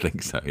doesn't sound time? good. I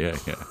think so. Yeah.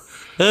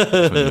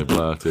 That's when you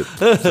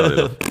blarted. Sorry,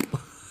 love.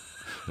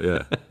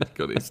 Yeah.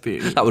 God, it's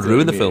That would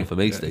ruin the film for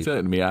me, Steve. It's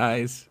hurting my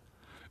eyes.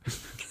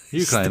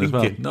 You crying as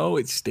well? Stinging. No,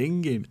 it's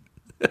stinging.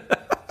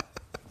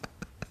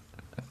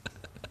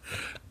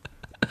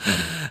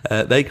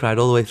 They cried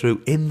all the way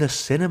through in the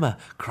cinema.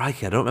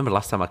 Crikey, I don't remember the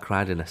last time I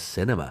cried in a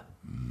cinema.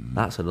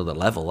 That's another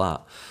level,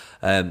 that.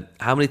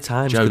 How many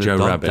times did a Jojo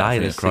dog Rabbit. die I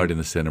in think a I cried in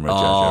the cinema at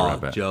Jojo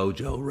Rabbit.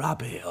 Jojo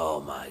Rabbit.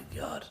 Oh, my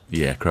God.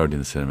 Yeah, cried in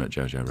the cinema at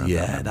Jojo Rabbit.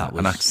 Yeah, that was...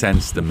 And I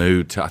sensed the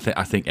mood. I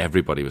think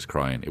everybody was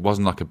crying. It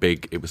wasn't like a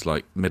big... It was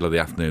like middle of the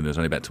afternoon. There was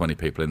only about 20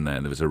 people in there,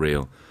 and there was a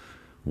real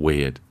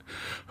weird...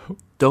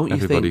 Don't you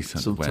Everybody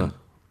think sometimes...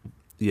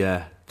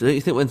 Yeah. Don't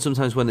you think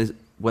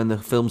when the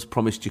film's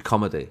promised you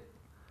comedy...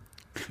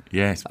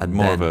 Yeah, it's and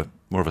more of a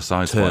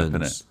sideswipe,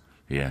 isn't it?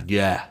 Yeah.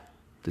 Yeah.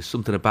 There's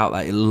something about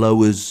that. It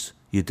lowers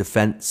your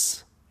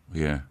defence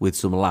with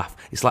some laugh.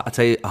 It's like,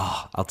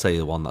 I'll tell you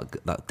the one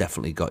that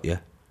definitely got you.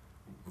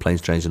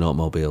 Planes, Trains and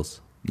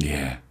Automobiles.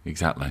 Yeah,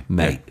 exactly.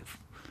 Mate. Yeah.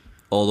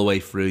 All the way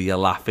through, you're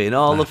laughing.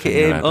 Oh, look at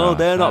him. Oh,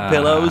 they're not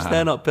pillows.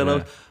 They're not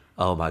pillows. Yeah.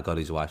 Oh, my God,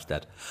 his wife's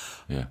dead.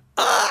 Yeah.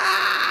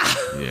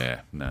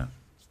 Yeah, no.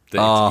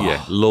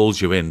 Yeah,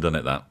 lulls you in, doesn't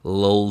it, that?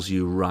 Lulls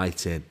you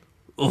right in.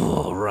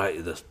 Oh, right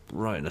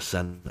in the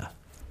centre.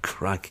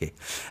 Crikey.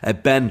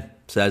 Ben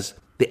says,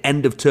 the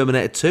end of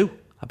Terminator 2.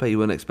 I bet you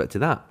weren't expecting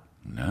that.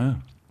 No.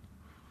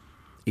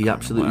 He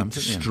absolutely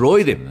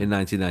destroyed him in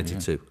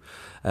 1992.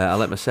 Yeah. I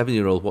let my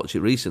 7-year-old watch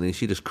it recently, and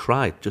she just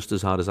cried just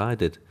as hard as I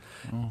did.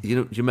 Oh. Do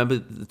you remember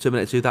the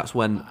Terminator 2? That's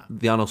when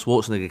the Arnold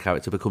Schwarzenegger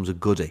character becomes a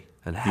goodie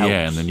and helps.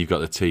 Yeah, and then you've got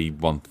the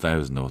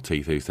T-1000 or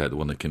T-2000, the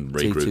one that can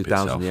regroup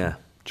itself and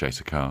chase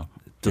a car.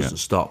 Doesn't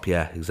stop,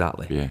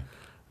 exactly. Yeah.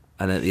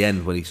 And at the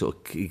end, when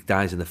he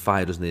dies in the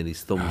fire, doesn't he? And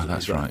his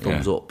thumbs,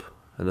 thumbs up,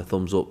 and the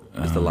thumbs up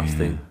is the last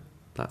thing.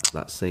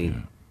 That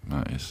scene.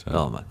 Yeah, that is.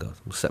 Oh my God,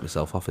 I'll set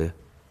myself off here.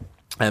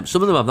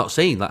 Some of them I've not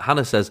seen. Like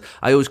Hannah says,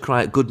 I always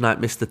cry at Goodnight,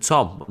 Mr.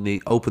 Tom when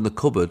he opened the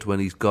cupboard when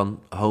he's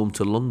gone home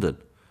to London.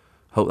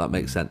 Hope that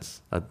makes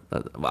sense. I've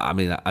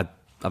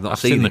not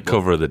seen the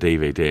cover of the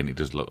DVD, and it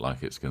does look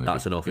like it's going to.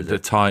 That's enough. The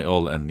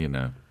title, and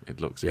it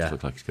looks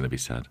like it's going to be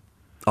sad.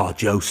 Oh,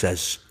 Joe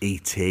says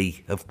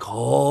E.T., of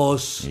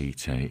course.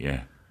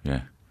 E.T.,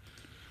 yeah.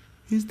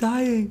 He's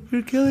dying.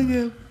 You're killing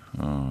him.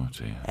 Oh,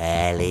 dear.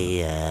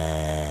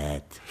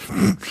 Elliot.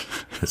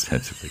 That's a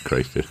bit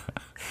creepy.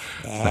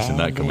 Imagine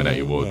that coming out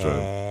your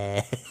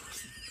wardrobe.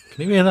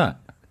 Can you hear that?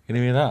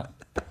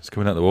 It's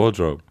coming out the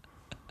wardrobe.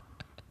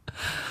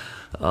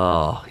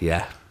 Oh,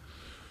 yeah.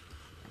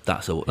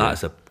 That's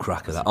a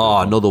cracker. That. Oh,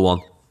 another one.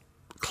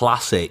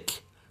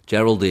 Classic.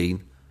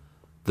 Geraldine.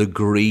 The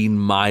Green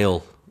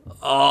Mile.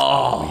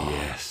 Oh,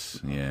 yes,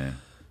 yeah.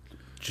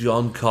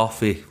 John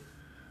Coffey.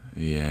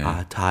 Yeah.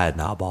 I'm tired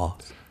now,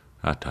 boss.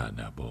 I'm tired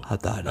now, boss.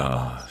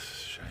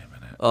 Shame,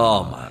 innit?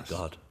 Oh, my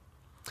God.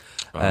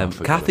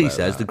 Kathy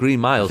says the Green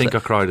Mile. I think I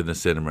cried in the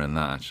cinema in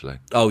that, actually.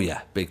 Oh,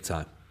 yeah, big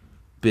time.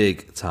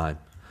 Big time.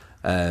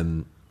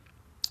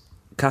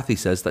 Kathy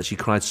says that she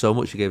cried so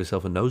much she gave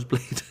herself a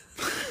nosebleed.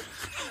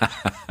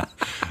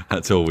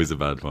 That's always a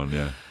bad one,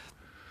 yeah.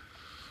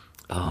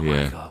 Oh,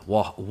 my God.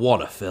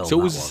 What a film. It's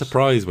always a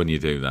surprise when you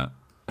do that.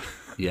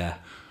 Yeah.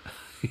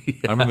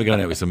 I remember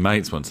going out with some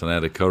mates once, and I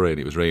had a curry, and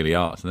it was really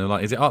hot. And they were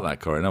like, "Is it hot, that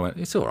curry?" And I went,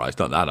 "It's all right, it's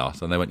not that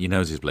hot." And they went, "Your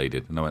nose is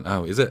bleeding." And I went,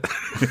 "Oh, is it?"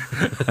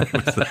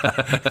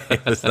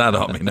 It was that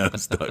hot, my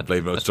nose started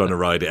bleeding. I was trying to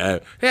ride it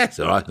out. Yeah, it's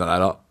all right, it's not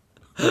that hot.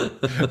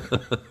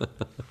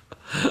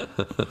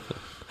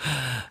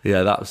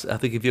 Yeah, I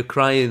think if you're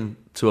crying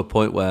to a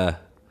point where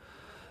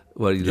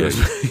you know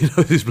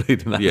he's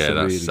bleeding, that's a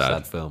really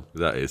sad film.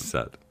 That is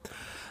sad.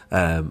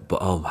 But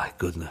oh my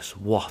goodness,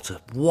 what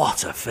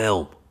a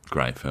film!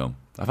 Great film.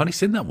 I've only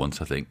seen that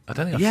once, I think. I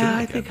don't think I've seen it again.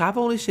 I think I've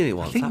only seen it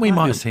once. I think we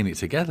might have seen it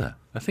together.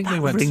 I think we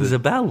went rings to a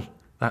bell.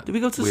 Did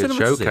we go to the cinema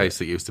showcase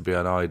that used to be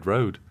on Hyde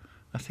Road?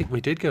 I think we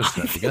did go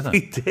to that together.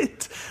 We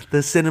did.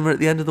 The cinema at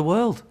the end of the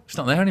world. It's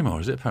not there anymore,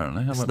 is it,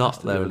 apparently? It's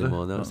not there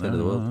anymore. No, it's the end of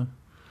the world.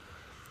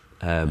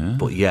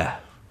 But yeah.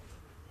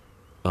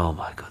 Oh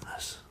my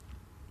goodness.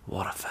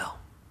 What a film.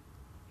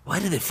 Where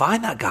did they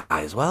find that guy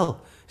as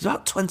well? He's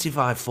about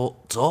 25 foot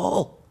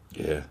tall.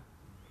 Yeah.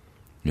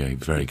 Yeah, he's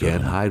very good.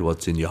 Can't hide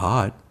what's in your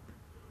heart.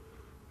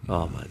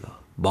 Oh my God.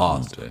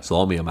 Boss,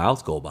 saw me a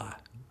mouse go by.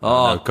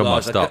 Oh, no, come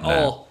on, stop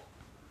now.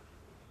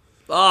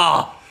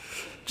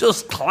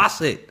 Just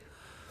classic.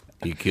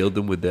 He killed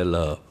them with their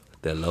love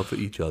for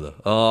each other.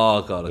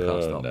 Oh, God, I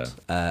can't stop.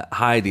 No.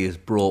 Heidi has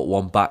brought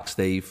one back,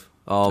 Steve.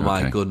 Oh,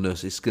 my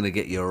goodness. It's going to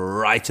get you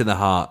right in the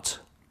heart.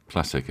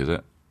 Classic, is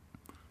it?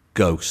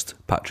 Ghost,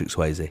 Patrick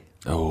Swayze.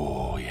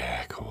 Oh,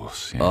 yeah, of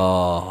course. Yeah.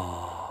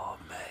 Oh,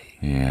 mate.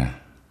 Yeah.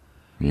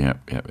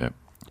 Yep.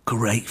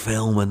 Great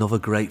film, another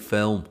great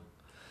film.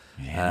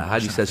 Yeah,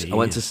 Heidi says, I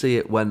went to see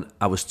it when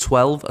I was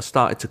 12. I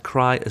started to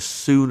cry as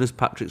soon as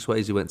Patrick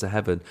Swayze went to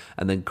heaven,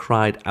 and then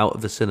cried out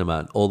of the cinema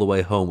and all the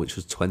way home, which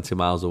was 20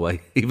 miles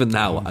away. Even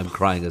now, I'm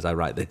crying as I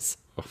write this.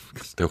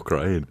 Still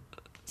crying.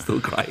 I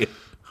mean,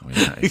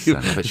 that is sad.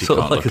 I bet you can't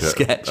like look a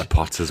sketch. A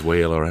Potter's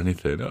Wheel or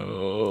anything.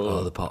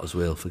 Oh, the Potter's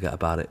Wheel. Forget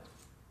about it.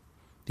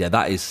 Yeah,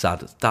 that is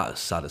sad. That is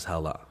sad as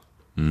hell, that.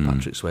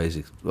 Patrick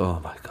Swayze. Oh,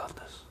 my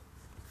goodness.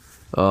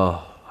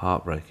 Oh,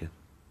 heartbreaking.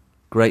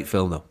 Great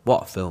film, though.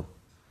 What a film.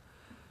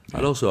 Yeah.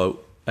 And also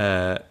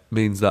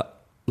means that,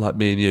 like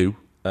me and you,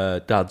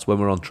 dads, when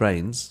we're on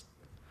trains,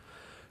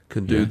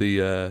 can do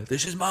the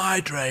 "this is my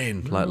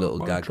train" like little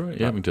gag.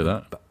 Yeah, we can do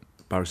that.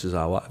 Embarrasses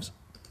our wives.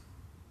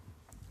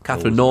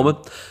 Catherine Norman.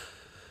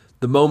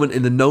 The moment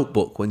in The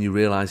Notebook when you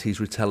realise he's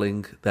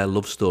retelling their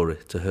love story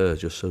to her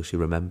just so she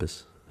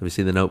remembers. Have you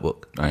seen The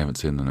Notebook? I haven't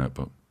seen The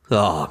Notebook.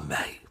 Oh,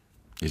 mate.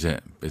 Is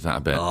that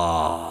a bit?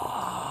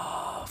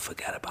 Oh,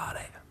 forget about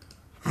it.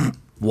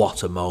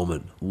 What a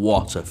moment.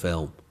 What a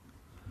film.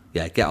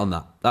 Yeah, get on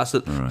that. That's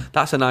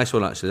a nice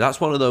one, actually. That's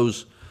one of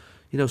those,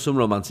 some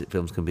romantic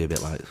films can be a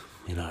bit like,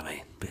 you know what I mean?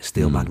 A bit of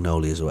Steel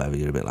Magnolias or whatever.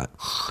 You're a bit like,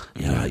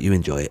 right, you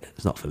enjoy it.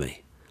 It's not for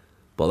me.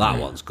 But that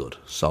one's good.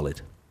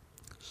 Solid.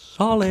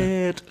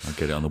 Okay. I'll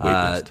get it on the weep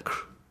list.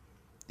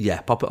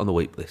 Yeah, pop it on the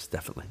weep list,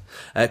 definitely.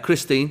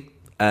 Christine,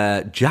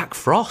 Jack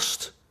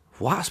Frost.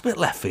 Wow, that's a bit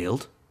left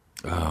field.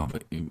 Oh,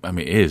 but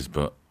it is,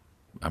 but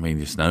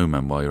your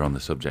snowman, while you're on the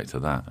subject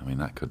of that,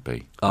 that could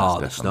be.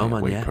 The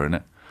snowman, weeper, isn't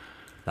it?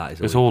 That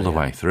is it's all the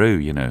way through,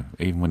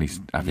 even when he's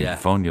having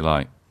fun, you're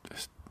like,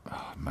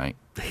 mate,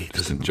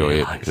 just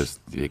enjoy it because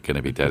you're going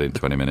to be dead in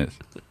 20 minutes.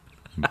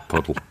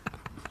 Puddle.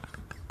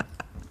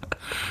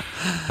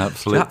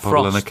 Absolute Jack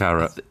puddle Frost, and a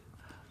carrot.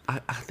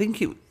 I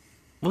think it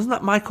wasn't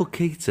that Michael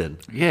Keaton.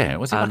 Yeah,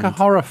 was it like a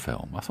horror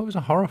film? I thought it was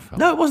a horror film.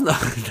 No, it wasn't.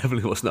 It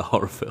definitely wasn't a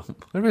horror film.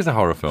 There is a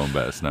horror film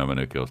about a snowman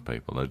who kills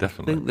people, though,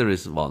 definitely. I think there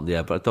is one,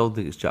 yeah, but I don't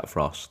think it's Jack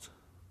Frost.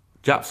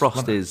 Jack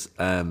Frost is.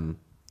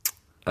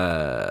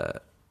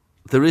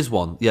 There is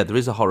one. Yeah, there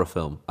is a horror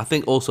film. I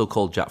think also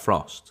called Jack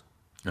Frost.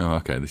 Oh,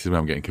 okay. This is where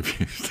I'm getting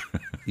confused.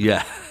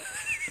 Yeah.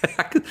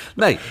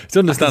 Mate, it's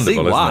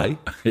understandable, why.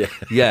 Isn't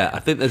it? Yeah, I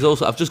think there's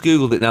also, I've just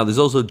Googled it now, there's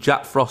also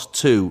Jack Frost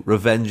 2,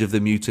 Revenge of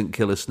the Mutant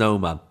Killer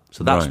Snowman.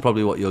 So that's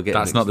probably what you're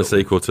getting. That's not the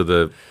sequel to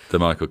the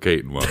Michael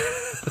Keaton one.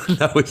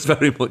 No, it's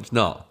very much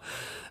not.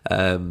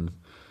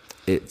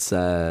 It's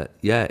where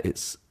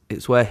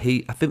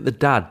I think the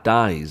dad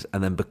dies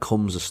and then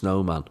becomes a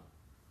snowman.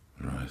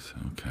 Right,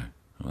 okay.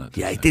 Well,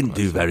 he didn't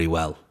do very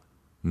well.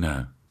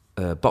 No.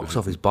 Box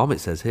office bomb, it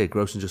says here,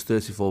 grossing just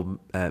 34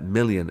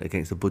 million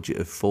against a budget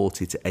of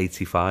 40 to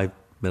 85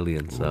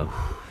 million. So,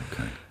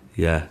 okay.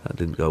 Yeah, that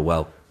didn't go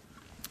well.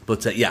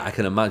 But I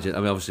can imagine.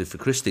 Obviously, for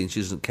Christine,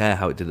 she doesn't care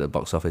how it did at the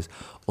box office.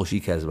 All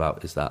she cares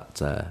about is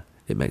that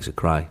it makes her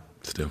cry.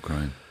 Still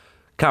crying.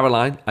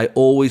 Caroline, I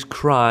always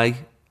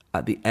cry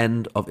at the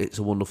end of It's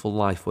a Wonderful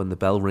Life when the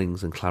bell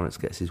rings and Clarence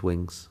gets his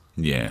wings.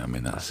 Yeah,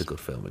 that's a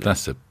good film.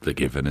 That's a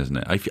given, isn't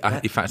it?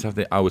 In fact,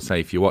 I would say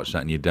if you watch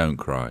that and you don't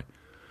cry,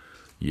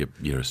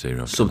 you're a serial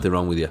killer. Something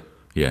wrong with you.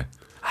 Yeah.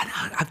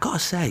 I've got to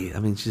say,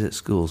 she's at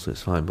school, so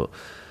it's fine, but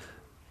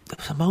there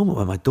was a moment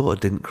when my daughter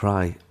didn't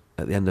cry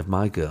at the end of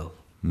My Girl,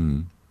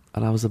 and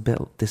I was a bit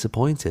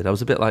disappointed. I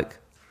was also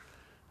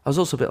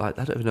a bit like,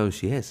 I don't even know who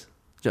she is.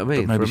 Do you know what I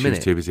mean? But maybe For a minute. she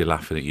was too busy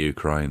laughing at you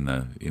crying,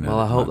 though. Well,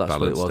 I hope that's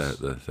what it was. Out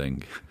the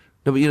thing.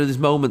 No, but there's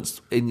moments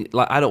in,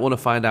 like, I don't want to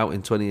find out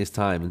in 20 years'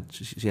 time, and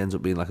she ends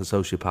up being like a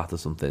sociopath or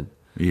something.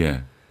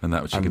 Yeah, and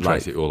that she can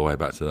trace it all the way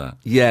back to that.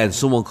 Yeah, and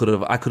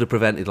I could have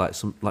prevented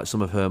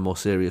some of her more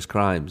serious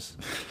crimes.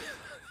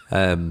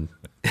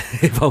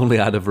 If only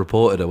I'd have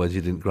reported her when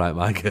she didn't cry at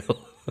My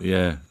Girl.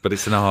 Yeah, but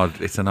it's an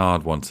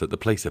hard one. So the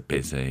police are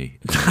busy.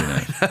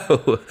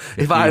 No.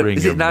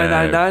 Is it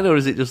 999 or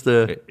is it just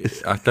a?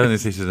 I don't know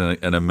if this is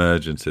an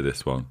emergency.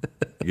 This one,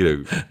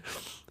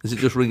 Is it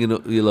just ringing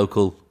up your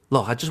local?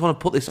 Look, I just want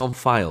to put this on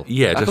file.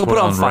 Yeah, just put it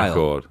on file.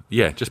 record.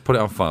 Yeah, just put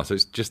it on file. So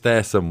it's just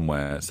there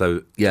somewhere.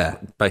 So yeah,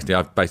 basically,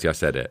 I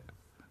said it.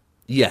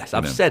 Yes,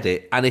 I've said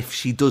it. And if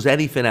she does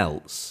anything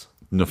else,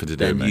 nothing to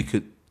do. Then with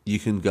me. you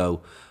can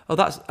go. Oh,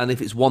 that's. And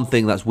if it's one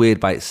thing that's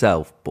weird by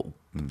itself, but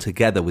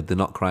together with the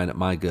not crying at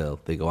My Girl,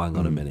 they go, hang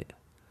on a minute.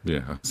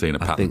 Yeah, I've seen a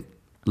pattern. I think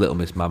Little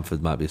Miss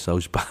Manford might be a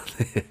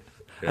sociopath.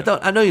 Yeah.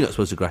 I know you're not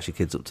supposed to grass your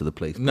kids up to the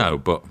police. No,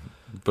 but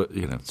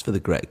it's for the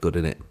greater good,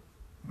 isn't it?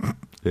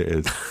 It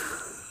is.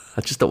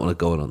 I just don't want to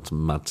go on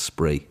some mad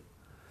spree.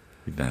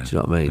 No, do you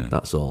know what I mean? No.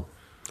 That's all.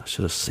 I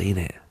should have seen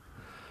it.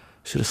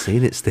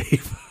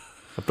 Steve.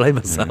 I blame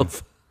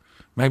myself.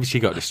 Yeah. Maybe she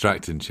got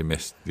distracted and she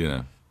missed,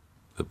 the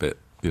bit,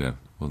 wasn't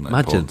that Imagine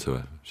important to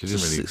her? She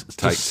didn't really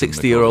take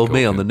 60-year-old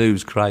me on the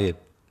news crying.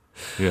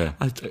 Yeah.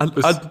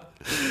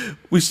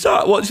 We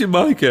started watching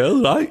My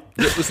Girl, right?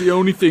 It was the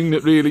only thing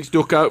that really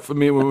stuck out for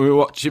me when we were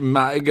watching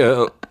My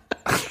Girl.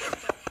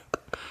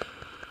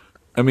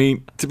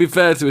 To be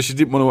fair to her, she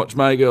didn't want to watch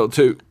My Girl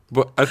too,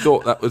 but I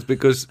thought that was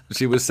because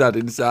she was sad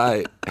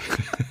inside.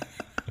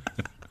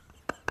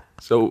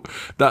 So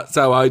that's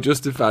how I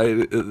justified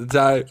it at the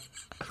time.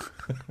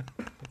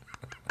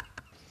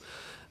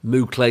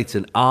 Moo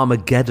Clayton,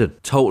 Armageddon.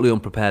 Totally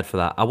unprepared for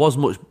that. I was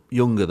much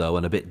younger, though,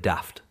 and a bit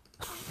daft.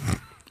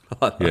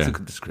 That's a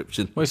good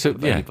description. Well,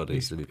 anybody,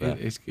 to be fair.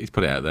 He's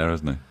put it out there,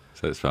 hasn't he?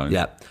 So it's fine.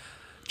 Yeah.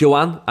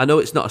 Joanne, I know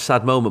it's not a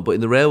sad moment, but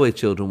in The Railway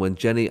Children, when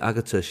Jenny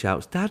Agutter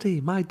shouts, "Daddy,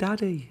 my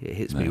daddy," it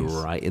hits me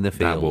right in the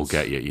feels. That will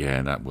get you.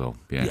 Yeah, that will.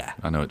 Yeah.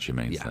 I know what you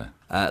mean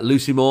there.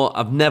 Lucy Moore,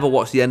 I've never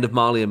watched the end of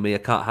Marley and Me. I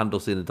can't handle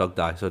seeing a dog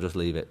die, so I just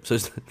leave it. So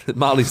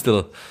Marley's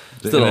still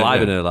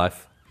alive in her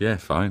life. Yeah,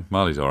 fine.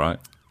 Marley's all right.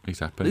 He's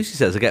happy. Lucy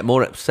says I get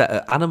more upset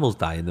at animals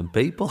dying than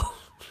people.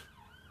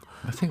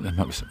 I think there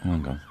might be some... Oh,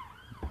 hang on.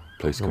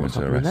 Police coming What's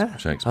to happening arrest there?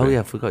 Shakespeare. Oh, yeah,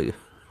 I forgot you.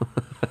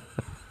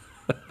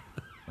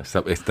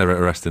 If they're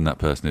arresting that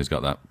person who's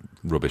got that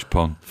rubbish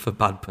pun. For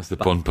bad That's the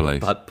pun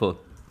police. Bad pun.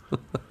 There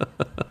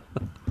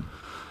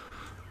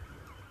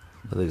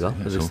they go.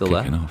 It's Are they all still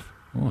kicking there?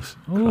 off.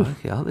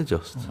 Crikey, aren't they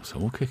just? It's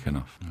all kicking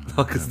off.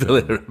 I can still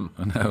hear them.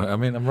 I know. I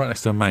mean, I'm right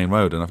next to a main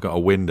road and I've got a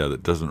window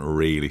that doesn't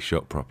really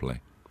shut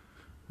properly.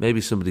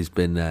 Maybe somebody's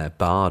been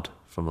barred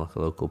from like a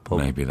local pub.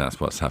 Maybe that's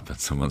what's happened.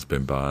 Someone's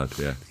been barred,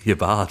 yeah. You're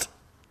barred.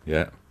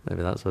 Yeah.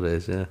 Maybe that's what it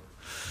is, yeah.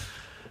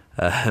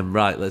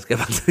 Right, let's get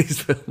back to these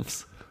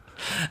films.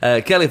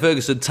 Kelly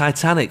Ferguson,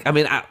 Titanic. I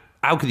mean,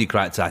 how could you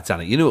cry at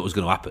Titanic? You knew what was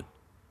going to happen.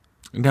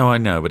 No, I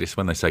know, but it's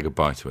when they say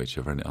goodbye to each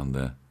other on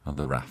the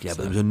raft. Yeah, so.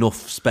 but there was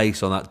enough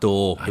space on that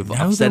door. I know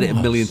I've said there it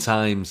a million was.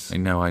 times. I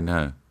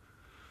know.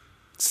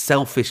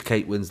 Selfish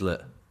Kate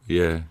Winslet.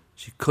 Yeah.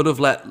 She could have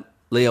let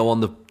Leo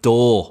on the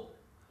door.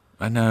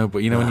 I know, but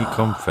you know when you're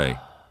comfy?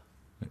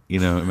 You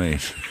know what I mean?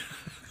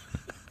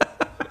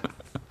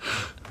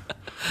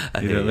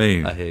 You know what I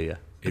mean? I hear you.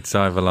 It's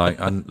either like,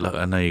 look,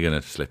 I know you're going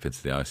to slip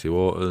into the icy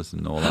waters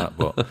and all that,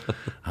 but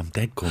I'm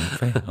dead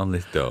comfy on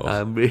this door.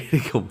 I'm really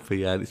comfy,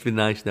 yeah. It's been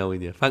nice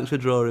knowing you. Thanks for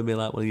drawing me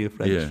like one of your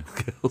French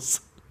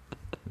girls.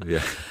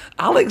 Yeah.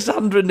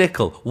 Alexandra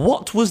Nicol,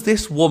 what was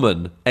this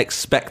woman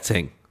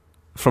expecting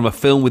from a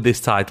film with this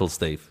title,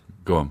 Steve?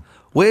 Go on.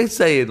 We're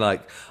saying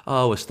like,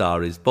 A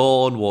Star Is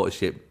Born,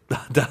 Watership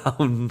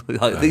Down.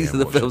 These are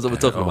the films that we're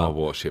talking about.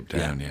 Watership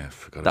Down, yeah.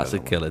 Forgot That's a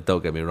about that killer,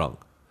 don't get me wrong.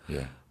 one.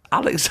 Yeah.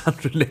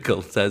 Alexandra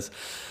Nicol says,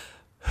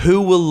 "Who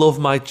Will Love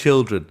My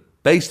Children?"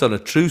 Based on a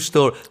true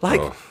story.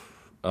 Like,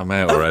 I'm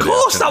out already. of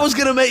course that was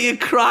going to make you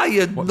cry,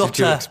 you What nutter. did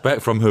you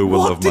expect from Who Will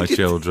What Love did My you-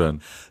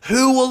 Children?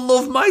 Who Will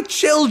Love My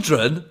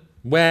Children?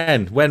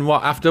 When? When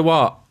what? After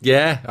what?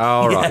 Yeah?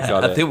 All right, Yeah,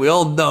 got it. I think we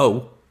all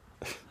know.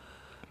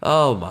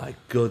 Oh my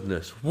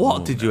goodness.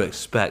 What did you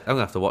expect? I'm going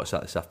to have to watch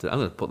that this afternoon. I'm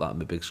going to put that on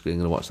my big screen. I'm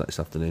going to watch that this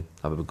afternoon.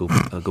 Have a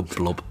good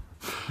blub.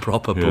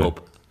 Proper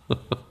blub.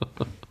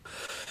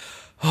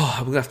 I'm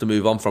going to have to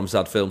move on from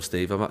sad films,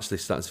 Steve. I'm actually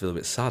starting to feel a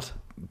bit sad.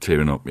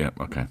 Tearing up, yeah,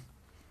 okay.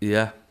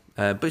 Yeah.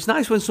 But it's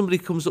nice when somebody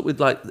comes up with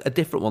like a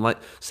different one. Like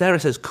Sarah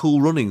says,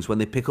 Cool Runnings, when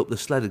they pick up the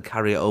sled and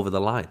carry it over the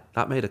line.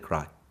 That made her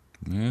cry.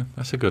 Yeah,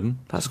 that's a good one.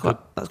 That's quite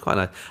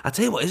nice. I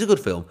tell you what is a good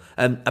film.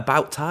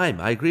 About Time.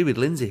 I agree with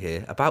Lindsay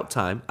here. About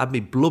Time had me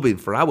blubbing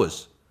for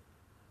hours.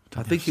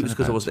 I think it was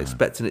because I wasn't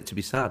expecting it to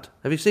be sad.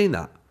 Have you seen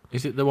that?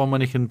 Is it the one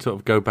when he can sort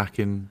of go back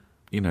in,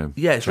 Yeah,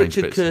 it's change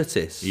Richard bits?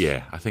 Curtis.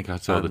 Yeah, I think I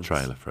saw the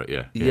trailer for it,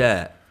 yeah.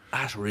 Yeah,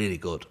 that's really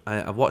good.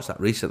 I've watched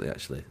that recently,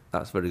 actually.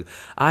 That's very good.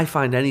 I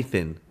find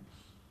anything,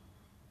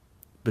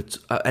 but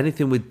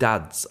anything with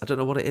dads, I don't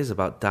know what it is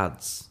about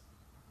dads.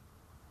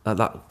 I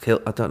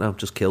don't know,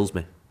 just kills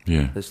me.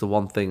 Yeah. It's the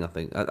one thing I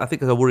think. I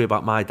think I worry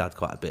about my dad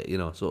quite a bit,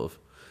 sort of.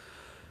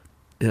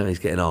 He's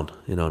getting on,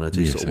 and I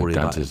do sort of worry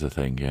dads about is the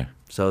thing, yeah.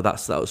 So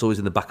that's always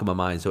in the back of my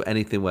mind. So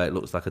anything where it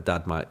looks like a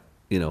dad might,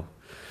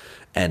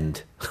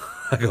 end.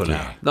 I go,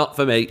 no, not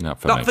for me.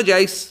 Not for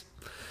Jace.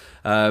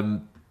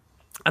 And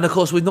of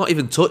course, we've not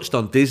even touched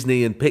on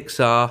Disney and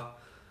Pixar.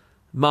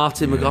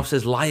 Martin McGough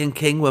says, Lion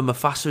King, when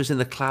Mufasa is in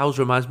the clouds,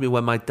 reminds me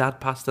when my dad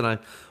passed and I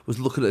was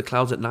looking at the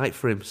clouds at night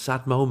for him.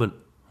 Sad moment.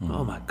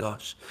 Oh my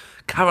gosh.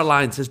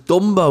 Caroline says,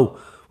 Dumbo,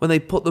 when they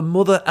put the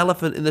mother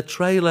elephant in the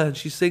trailer and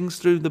she sings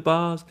through the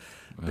bars.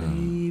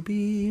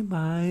 Baby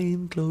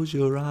mine, close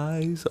your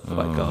eyes. Oh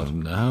my God.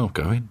 No,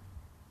 going.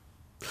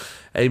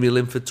 Amy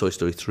Linford, Toy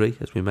Story 3,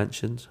 as we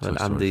mentioned. When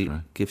Story Andy 3.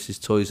 gives his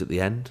toys at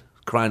the end.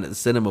 Crying at the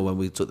cinema when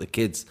we took the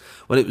kids.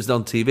 When it was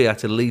on TV, I had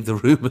to leave the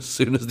room as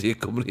soon as the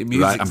accompanying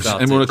music Right, I'm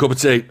started. anyone want a cup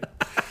of tea?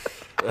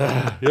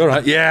 You all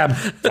right? Yeah, I'm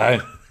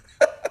fine.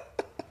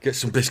 Get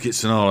some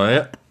biscuits and all,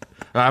 yeah?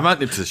 I might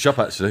nip to the shop,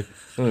 actually. I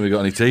don't know if we got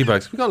any tea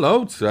bags. We got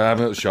loads.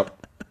 I'm at the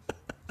shop.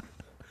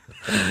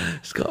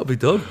 It's got to be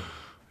done.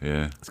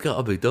 Yeah. It's got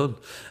to be done.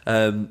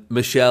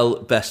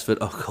 Michelle Bestford,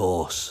 of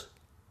course.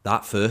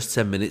 That first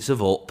 10 minutes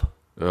of Up.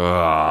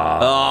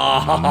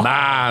 Oh,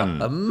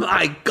 man.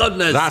 My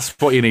goodness. That's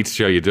what you need to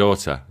show your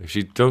daughter. If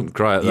she don't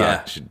cry at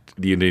that, Yeah.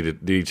 you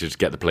need to just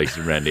get the police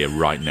in around here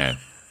right now.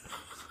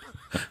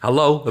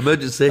 Hello,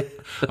 emergency.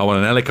 I want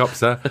an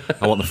helicopter.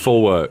 I want the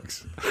full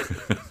works.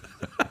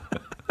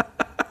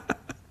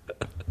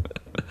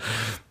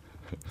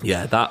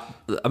 Yeah,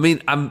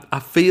 I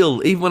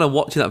feel, even when I'm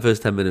watching that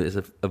first 10 minutes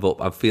of Up,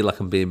 I feel like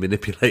I'm being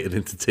manipulated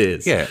into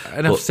tears. Yeah,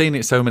 and I've seen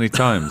it so many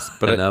times,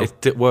 but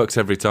it works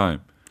every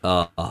time.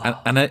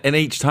 And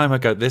each time I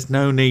go, there's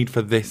no need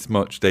for this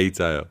much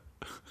detail.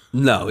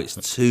 No, it's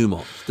too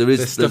much.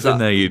 There's stuff in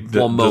there.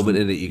 One moment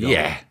in it you go,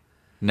 yeah.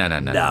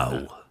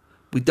 No.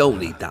 We don't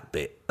need that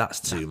bit. That's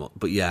too much.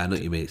 But yeah, I know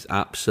what you mean. It's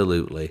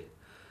absolutely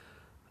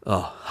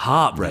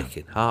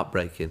heartbreaking.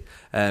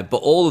 But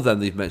all of them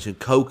they've mentioned: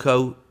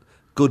 Coco,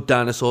 Good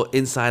Dinosaur,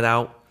 Inside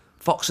Out,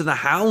 Fox and the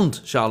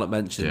Hound. Charlotte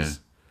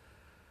mentions.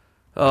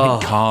 I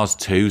think Cars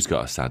 2's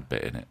got a sad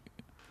bit in it.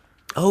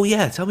 Oh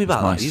yeah, tell me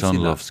about My that. You've son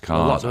seen that loves a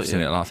lot, Cars. don't I've seen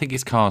you? it. I think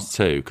it's Cars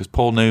 2 because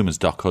Paul Newman's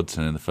Doc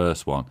Hudson in the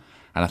first one,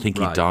 and I think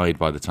he Right. died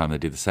by the time they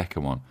did the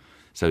second one.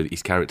 So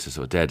his character's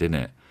sort of dead in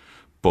it.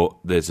 But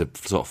there's a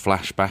sort of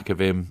flashback of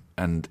him,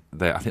 and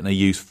I think they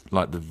use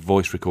like the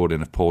voice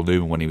recording of Paul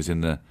Newman when he was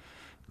in the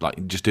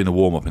just doing a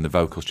warm up in the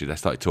vocal studio. They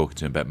started talking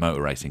to him about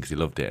motor racing because he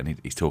loved it, and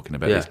he's talking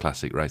about his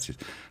classic races.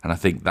 And I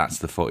think that's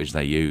the footage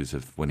they use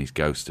of when his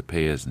ghost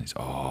appears, and it's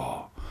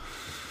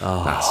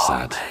that's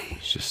sad. Mate.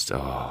 It's just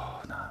no.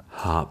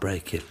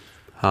 Heartbreaking.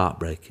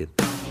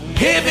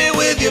 Hit me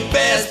with your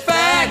best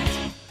fact.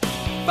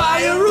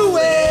 Fire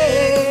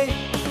away.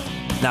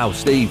 Now,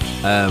 Steve,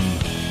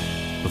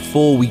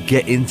 before we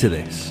get into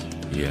this,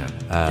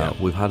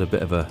 we've had a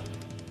bit of a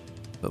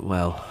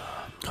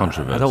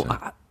Controversy.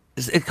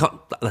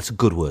 That's a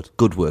good word.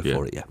 Good word Yeah,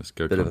 for it. Yeah, let's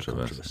go bit of a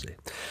controversy.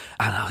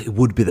 And it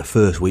would be the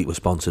first week we're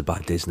sponsored by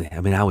Disney. I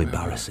mean, how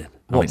embarrassing! It's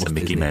a must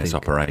Mickey Disney Mouse think?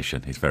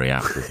 operation. It's very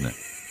apt, isn't it?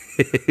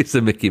 It's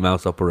a Mickey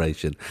Mouse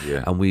operation.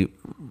 Yeah. And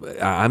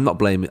I'm not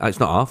blaming. It's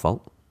not our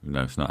fault.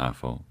 No, it's not our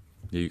fault.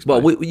 You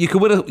explain. Well, you can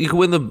win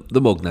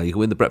the mug now. You can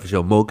win the breakfast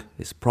show mug.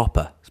 It's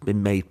proper. It's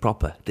been made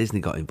proper. Disney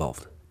got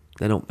involved.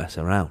 They don't mess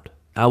around.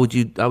 How would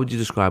you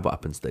describe what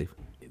happened, Steve?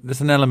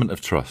 There's an element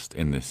of trust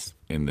in this.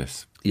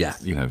 Yeah.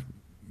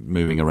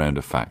 Moving around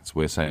of facts.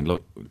 We're saying,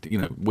 look,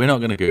 we're not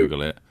going to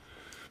Google it.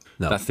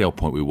 No. That's the whole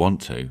point. We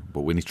want to,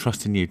 but when he's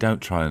trusting you,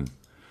 don't try and,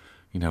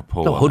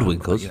 Paul. Don't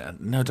hoodwink us.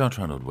 No, don't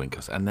try and hoodwink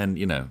us. And then,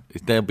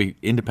 they'll be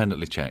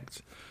independently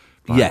checked.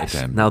 by Yes.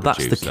 them, Now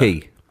that's the producer.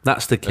 key.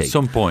 That's the key. At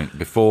some point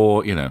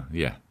before,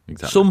 exactly.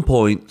 Some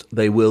point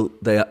they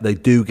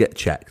do get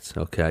checked,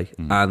 okay?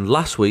 And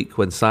last week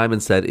when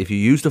Simon said if you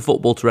used a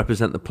football to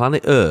represent the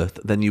planet Earth,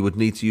 then you would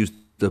need to use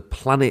the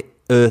planet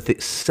Earth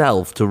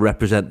itself to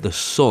represent the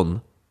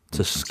sun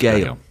to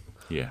scale.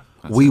 Yeah.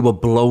 We were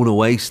blown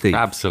away, Steve.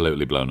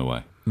 absolutely blown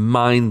away.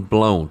 Mind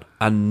blown.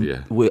 And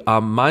Yeah.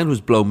 our mind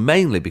was blown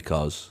mainly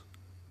because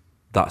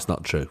that's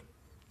not true.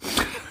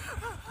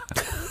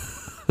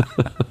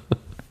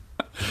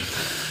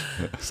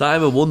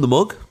 Simon won the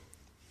mug.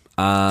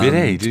 Did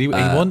he? Did he? He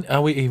won.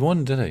 He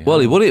won, did he? Well,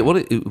 he won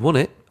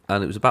it,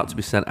 and it was about to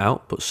be sent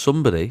out, but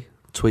somebody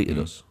tweeted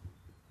us.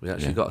 We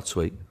actually got a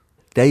tweet.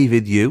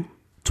 David Yu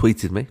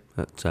tweeted me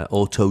at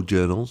Auto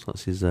Journals.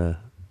 That's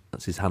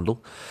his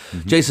handle.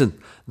 Jason,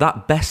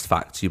 that best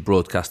fact you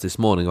broadcast this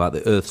morning about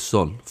the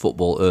Earth-Sun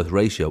football-Earth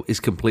ratio is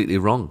completely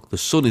wrong. The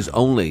Sun is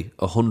only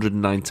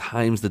 109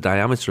 times the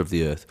diameter of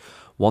the Earth,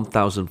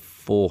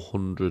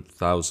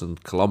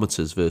 1,400,000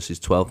 kilometres versus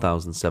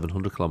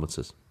 12,700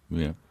 kilometres.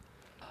 Yeah.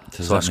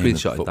 So I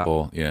screenshotted that.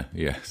 football, that.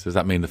 Yeah. So does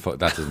that mean that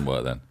doesn't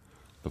work then?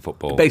 The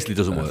football It basically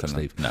doesn't work,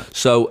 something? Steve. No.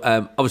 So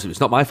obviously it's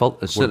not my fault.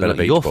 It's What about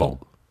certainly a not beach your ball?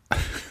 fault.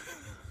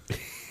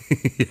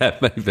 Yeah,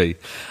 maybe.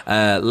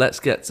 Let's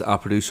get our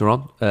producer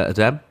on,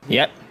 Adem.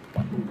 Yep.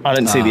 I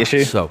didn't see the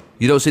issue. So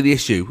you don't see the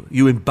issue.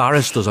 You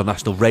embarrassed us on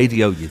national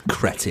radio, you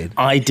cretin.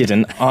 I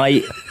didn't.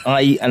 And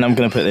I'm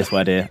going to put this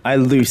word here. I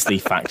loosely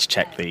fact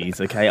check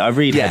these, okay? I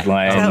read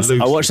headlines.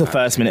 I watch the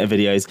first minute of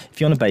videos. If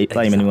you want to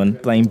blame anyone,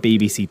 blame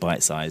BBC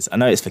Bite Size. I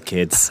know it's for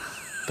kids,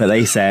 but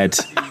they said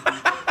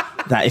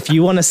that if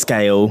you want to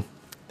scale,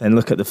 then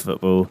look at the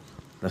football,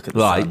 look at the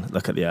sun,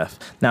 look at the earth.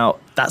 Now,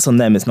 that's on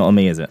them. It's not on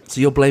me, is it? So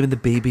you're blaming the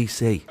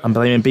BBC. I'm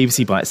blaming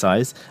BBC Bite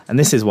Size, and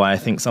this is why I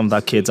think some of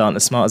our kids aren't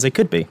as smart as they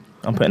could be.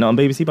 I'm putting it on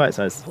BBC Bite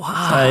Size.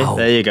 Wow. So,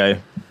 there you go.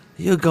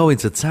 You're going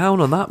to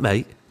town on that,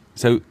 mate.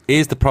 So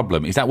here's the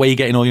problem. Is that where you're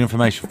getting all your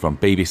information from?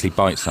 BBC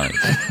Bite Size.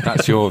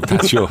 That's your.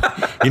 You're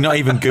not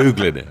even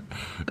Googling it.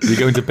 You're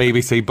going to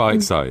BBC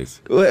Bite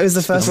Size. Well, it was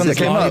the first one that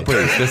came up.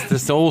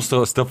 There's all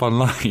sorts of stuff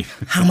online.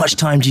 How much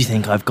time do you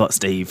think I've got,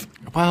 Steve?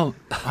 Well,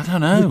 I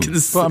don't know.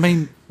 But I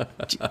mean,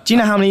 Do you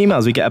know how many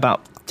emails we get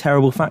about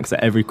terrible facts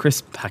that every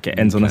crisp packet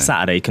ends on a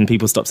Saturday? Can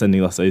people stop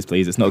sending us those,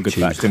 please? It's not a good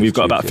fact, and we've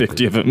got about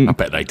 50 of them. I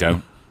bet they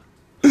don't.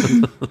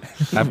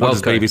 What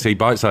does BBC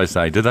Bite Size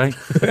say? Do they?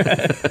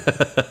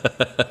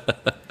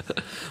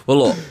 Well,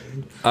 look,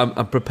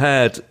 I'm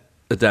prepared,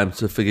 Adem,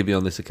 to forgive you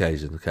on this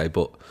occasion, okay?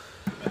 But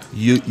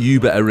you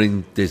better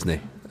ring Disney.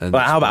 And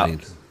Well, how about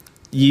explain.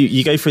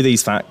 you go through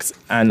these facts,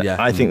 and Yeah.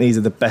 I think these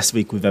are the best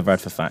week we've ever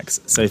had for facts.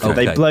 So if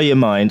Okay. they blow your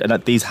mind and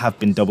that these have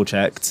been double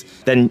checked,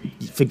 then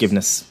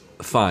forgiveness.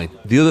 Fine.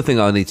 The other thing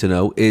I need to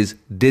know is,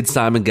 did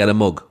Simon get a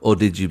mug, or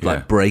did you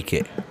Yeah. break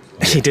it?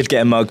 He did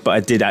get a mug, but I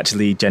did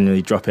actually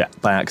genuinely drop it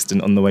by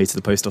accident on the way to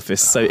the post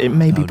office. So it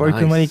may be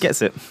broken when he nice.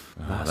 gets it.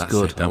 That's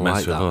good. It. Don't I mess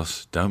like with that.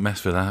 us. Don't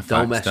mess with our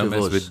Don't facts. mess with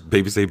us. with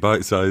BBC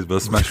Bite Size. We'll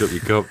smash up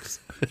your cups.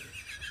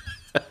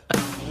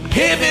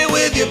 Hit me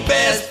with your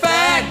best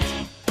fact.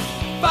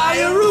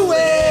 Fire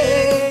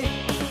away.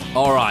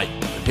 All right,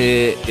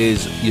 here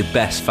is your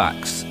best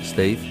facts,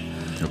 Steve.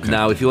 Okay.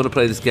 Now, if you want to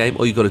play this game,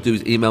 all you've got to do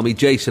is email me,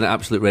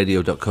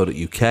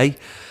 jason@absoluteradio.co.uk.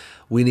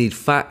 We need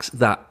facts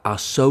that are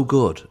so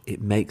good,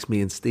 it makes me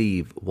and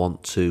Steve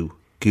want to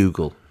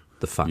Google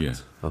the fact. Yeah.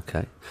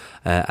 Okay.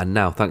 And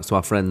now, thanks to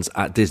our friends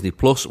at Disney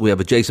Plus, we have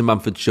a Jason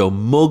Manford Show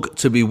mug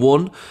to be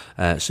won,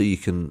 so you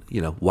can,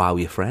 wow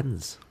your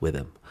friends with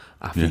them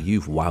after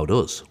you've wowed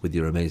us with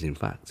your amazing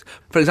facts.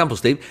 For example,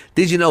 Steve,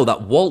 did you know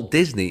that Walt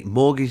Disney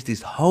mortgaged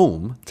his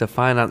home to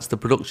finance the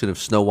production of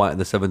Snow White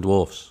and the Seven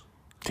Dwarfs?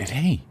 Did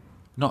he?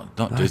 Not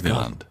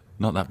Disneyland.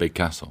 Not that big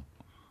castle.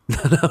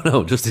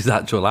 No, just his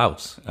actual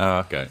house. Oh,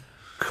 okay.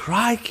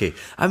 Crikey.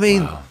 I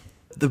mean,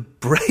 the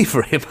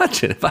bravery.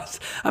 Imagine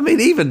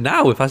even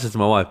now, if I said to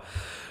my wife,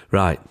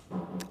 right,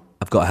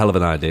 I've got a hell of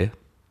an idea.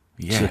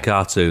 Yeah. It's a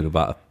cartoon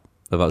about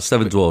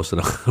seven dwarfs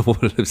and a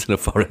woman who lives in a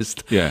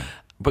forest. Yeah.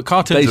 But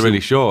cartoons are really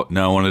short.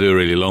 No, I want to do a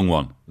really long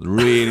one.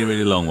 Really,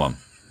 really long one.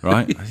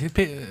 Right?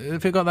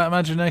 Have you got that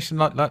imagination,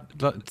 like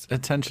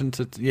attention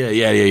to...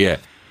 Yeah.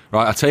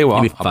 Right, I'll tell you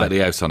what, I'll bet the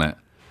house on it.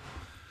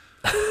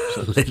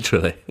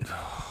 Literally.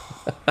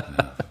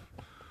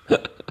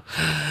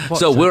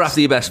 So we're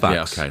after your best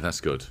facts. Yeah, okay,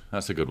 that's good.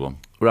 That's a good one.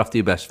 We're after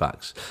your best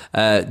facts.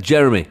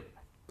 Jeremy,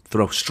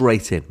 throw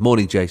straight in.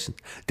 Morning, Jason.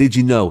 Did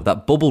you know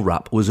that bubble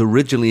wrap was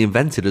originally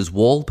invented as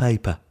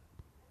wallpaper?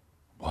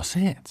 Was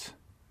it?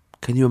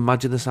 Can you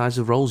imagine the size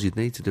of rolls you'd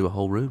need to do a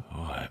whole room?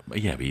 Oh,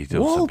 yeah, but you'd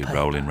also be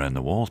rolling around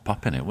the walls,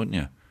 popping it, wouldn't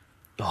you?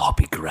 Oh,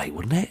 it'd be great,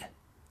 wouldn't it?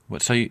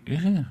 What? So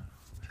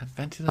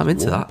invented as I'm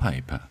into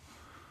wallpaper.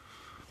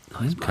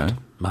 That.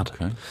 Mad.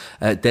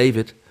 Okay.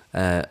 David,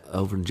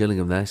 over in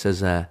Gillingham there, says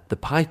the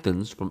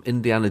Pythons from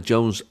Indiana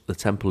Jones, the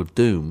Temple of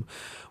Doom,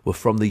 were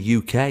from the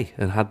UK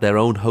and had their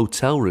own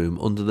hotel room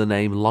under the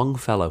name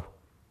Longfellow.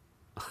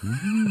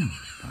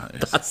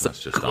 That's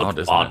just odd,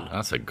 isn't it?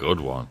 That's a good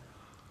one.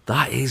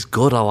 That is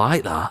good. I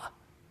like that.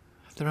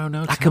 Their own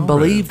hotel I can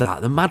believe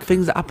that. The mad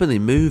things that happen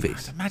in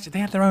movies. Imagine they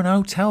had their own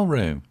hotel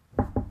room.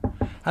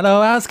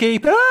 Hello,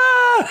 housekeeper.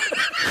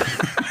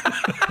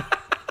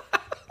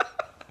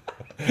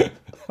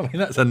 I mean,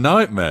 that's a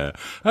nightmare.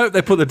 I hope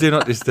they put the Do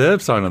Not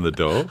Disturb sign on the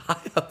door. I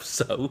hope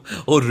so.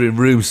 Ordering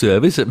room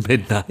service at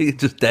midnight,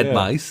 just dead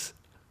mice.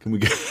 Can we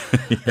get,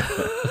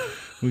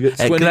 we get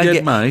 20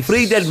 dead mice?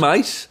 3 dead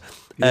mice.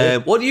 Yeah.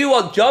 What do you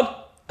want, John?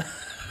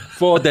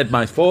 4 dead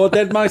mice. 4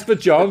 dead mice for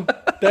John.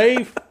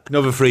 Dave.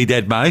 Another 3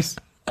 dead mice.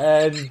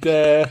 And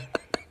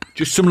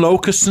just some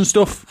locusts and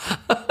stuff.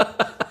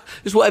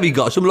 Just whatever you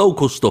got. Some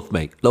local stuff,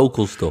 mate.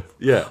 Local stuff.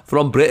 Yeah.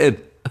 From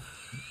Britain.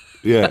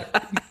 Yeah.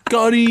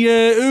 Got any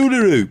hula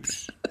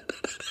hoops?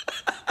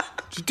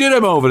 Just do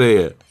them over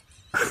here.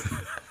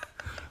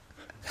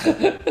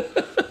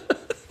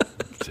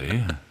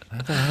 Dear.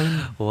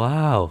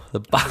 Wow.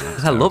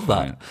 I love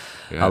that.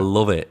 Yeah. I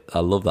love it.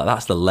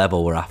 That's the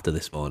level we're after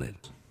this morning.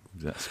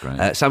 That's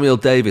great. Samuel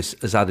Davis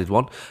has added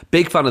one.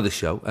 Big fan of the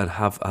show, and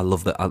I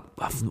love that.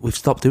 We've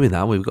stopped doing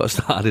that. We've got to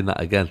start adding that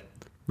again.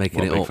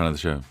 Making it big up. fan of the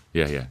show.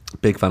 Yeah.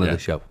 Big fan of the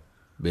show.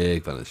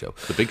 Big fan of the show.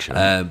 The big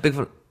show. Big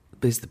fan.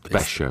 It's the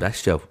best show.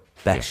 Best show.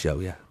 Best show.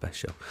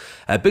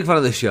 Big fan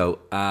of the show,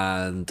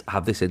 and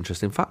have this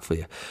interesting fact for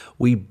you.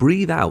 We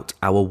breathe out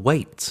our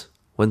weight.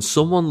 When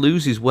someone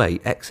loses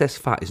weight, excess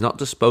fat is not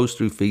disposed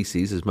through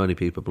feces, as many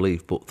people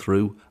believe, but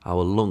through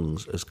our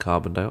lungs as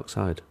carbon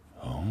dioxide.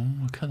 Oh,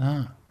 look at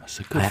that. That's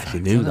a good I fact,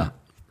 actually knew that.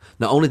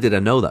 Not only did I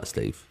know that,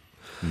 Steve,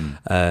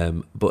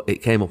 but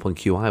it came up on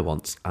QI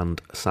once,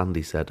 and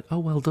Sandy said, "Oh,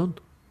 well done,"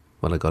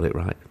 when I got it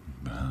right.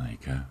 There you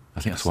go. I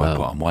think that's why I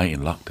put on weight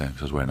in lockdown,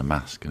 because I was wearing a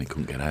mask and he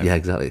couldn't get out. Yeah,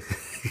 exactly.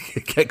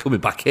 Kept coming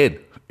back in.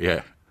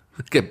 Yeah.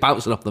 Get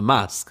bouncing off the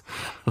mask.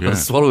 Yeah.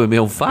 Swallowing my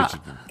own fat.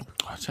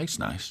 It tastes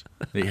nice.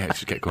 Yeah,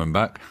 just kept coming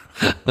back.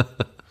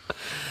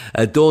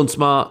 Dawn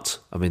Smart.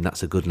 I mean,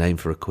 that's a good name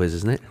for a quiz,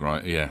 isn't it?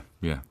 Right, yeah.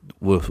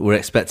 We're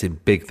expecting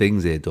big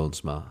things here, Dawn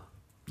Smart.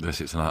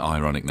 Unless it's an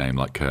ironic name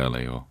like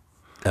Curly or...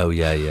 Oh,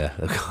 yeah,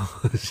 of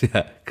course. Yeah,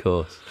 of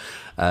course.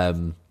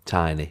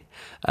 Tiny.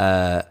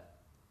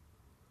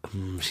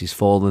 She's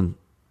fallen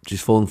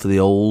for the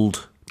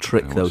old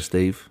trick, though,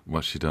 Steve.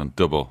 What's she done?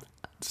 Double.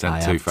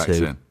 Sent 2 facts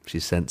in.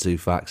 She's sent 2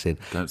 facts in.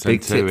 Don't send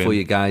Big tip for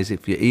you guys.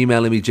 If you're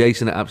emailing me,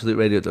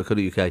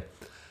 jason@absoluteradio.co.uk,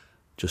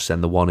 just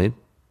send the one in.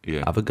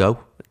 Yeah. Have a go.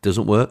 It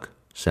doesn't work,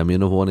 send me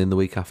another one in the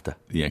week after.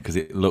 Yeah, because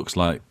it looks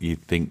like you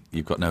think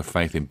you've got no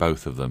faith in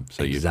both of them.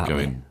 So you're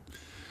going,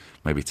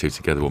 maybe 2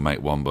 together will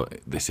make 1,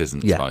 but this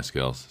isn't Spice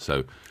Girls.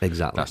 So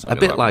exactly. That's a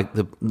bit like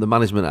the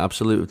management at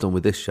Absolute have done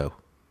with this show.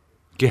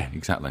 Yeah,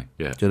 exactly.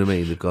 Yeah. Do you know what I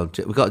mean?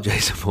 We've got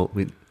Jason,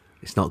 but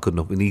it's not good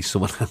enough. We need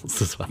someone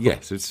else as well. Yes, yeah,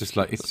 so it's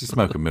just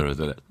smoke and mirrors,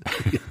 isn't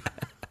it?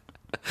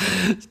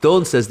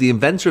 Dawn says the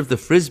inventor of the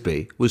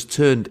Frisbee was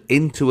turned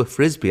into a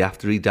Frisbee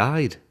after he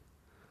died.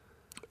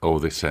 Oh,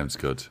 this sounds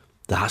good.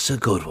 That's a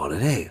good one,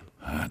 isn't it?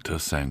 That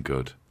does sound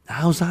good.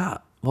 How's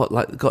that? What,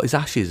 like, got his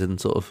ashes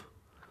and sort of...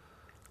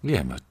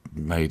 Yeah,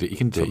 made it. You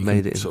can do it.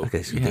 Made it. I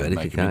guess you can do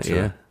anything, can't you?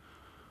 Yeah.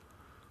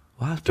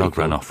 Well, dog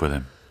ran off with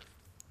him.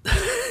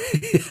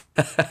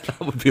 That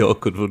would be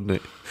awkward, wouldn't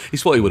it?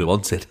 It's what he would have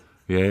wanted.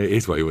 Yeah, it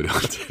is what he would have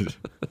wanted.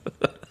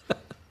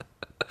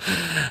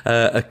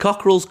 A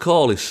cockerel's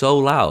call is so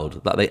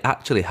loud that they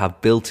actually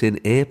have built-in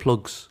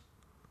earplugs.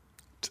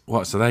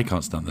 What? So they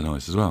can't stand the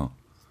noise as well?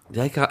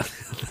 They can't.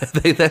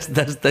 They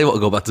want to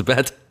go back to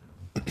bed.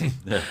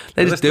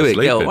 They just do it.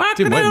 Go,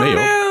 didn't wake me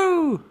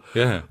up.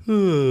 Yeah.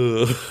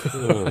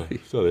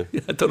 Sorry.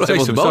 I don't know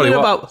what I'm moaning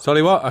about.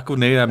 Sorry, what? I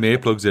couldn't hear my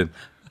earplugs in.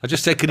 I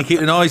just said, can you keep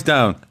the noise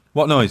down?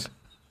 What noise?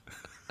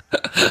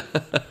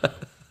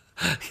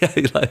 Yeah,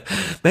 like,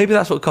 maybe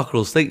that's what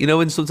cockerels think. You know,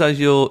 when sometimes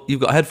you've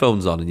got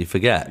headphones on and you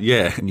forget.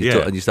 Yeah, and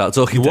you start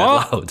talking dead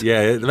loud.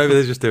 Yeah, maybe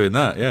they're just doing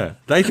that. Yeah,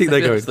 they think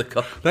they're going.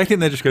 They think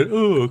they're just going.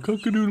 Oh,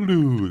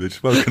 cock-a-doodle-doo. They're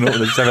just woken up and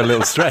they're just having a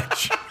little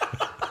stretch.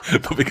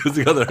 But because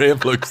they got their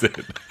earplugs in,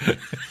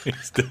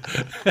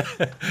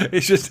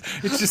 it's just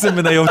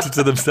something they utter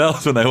to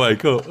themselves when they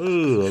wake up.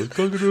 Oh,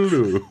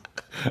 cock-a-doodle-doo.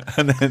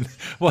 And then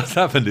what's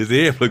happened is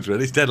the earplugs are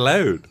in. It's dead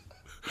loud.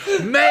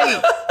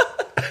 Mate,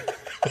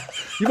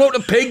 you woke the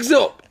pigs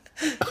up.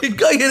 You've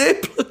got your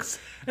earplugs.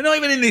 They're not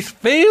even in this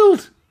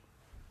field.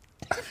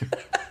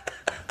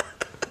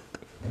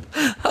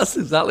 That's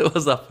exactly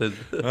what's happened.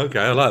 Okay,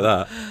 I like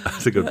that.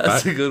 That's a good fact.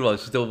 That's a good one.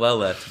 She's done well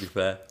there, to be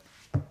fair.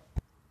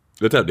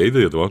 I don't need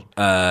the other one.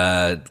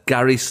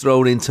 Gary's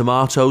thrown in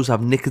tomatoes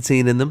have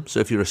nicotine in them, so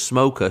if you're a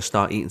smoker,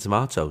 start eating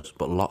tomatoes,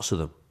 but lots of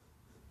them.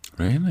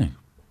 Really?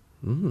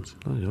 I'm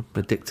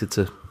addicted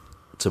to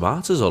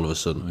tomatoes all of a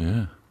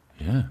sudden.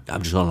 Yeah.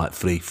 I'm just on like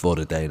 3-4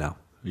 a day now.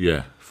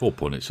 Yeah, 4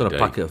 points a day.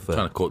 Packet of,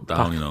 trying to cut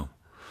down, you know.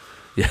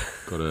 Yeah.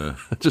 Got a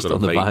just got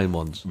on a the vine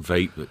ones.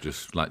 Vape that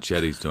just like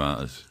cherries,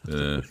 tomatoes.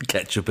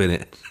 Ketchup in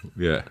it.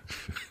 Yeah.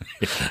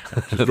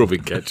 Just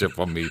rubbing ketchup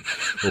on me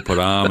upper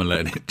arm and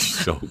letting it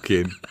soak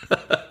in.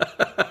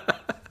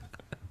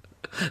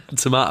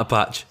 Tomato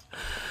patch.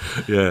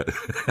 Yeah.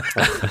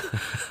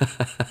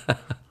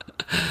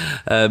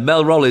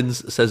 Mel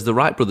Rollins says the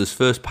Wright brothers'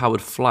 first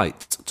powered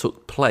flight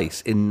took place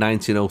in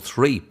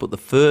 1903, but the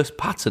first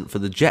patent for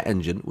the jet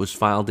engine was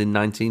filed in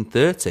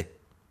 1930.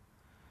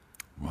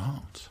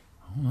 What?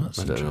 Oh, that's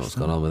I don't know what's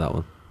going on with that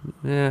one.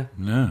 Yeah.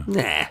 No.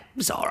 Nah,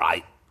 it's all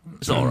right.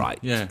 It's all right.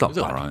 Yeah, it's not it's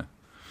all bad. right.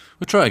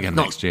 We'll try again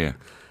next year.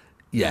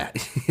 Yeah.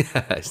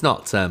 It's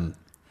not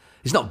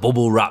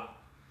bubble wrap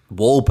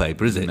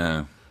wallpaper, is it?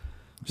 No.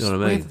 You know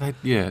what I mean?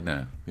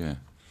 Yeah.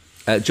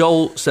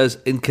 Joel says,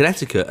 in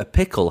Connecticut, a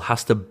pickle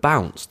has to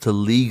bounce to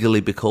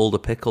legally be called a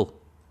pickle.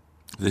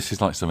 This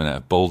is like something at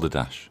a Boulder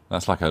Dash.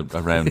 That's like a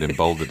round in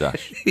Boulder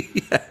Dash.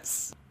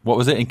 Yes. What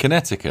was it, in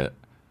Connecticut?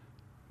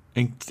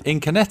 In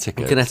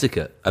Connecticut? In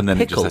Connecticut. And then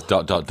pickle. it just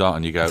says ...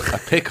 and you go, a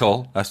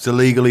pickle has to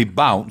legally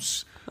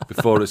bounce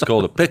before it's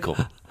called a pickle.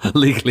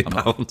 Legally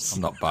bounce.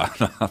 I'm not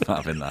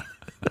having that.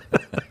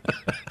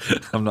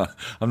 I'm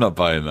not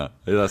buying that.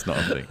 That's not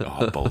a thing.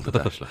 Oh, Boulder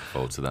Dash. Look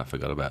forward to that.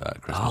 Forgot about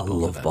that. Christmas I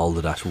love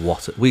Boulder Dash.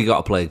 We got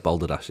to play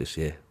Boulder Dash this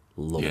year.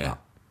 Love that.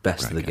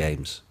 Best of the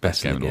games.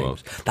 Best game of the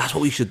world. That's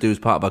what we should do as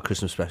part of our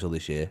Christmas special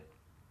this year.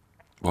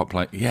 What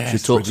play? Yeah,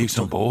 let's review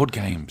some board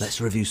games.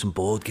 Let's review some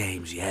board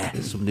games, yeah.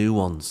 Some new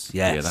ones,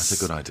 yes. Yeah, that's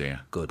a good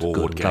idea. Good. I'm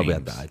glad we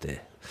had that idea.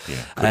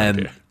 Yeah, good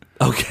idea.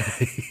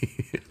 Okay.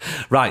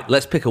 Right,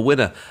 let's pick a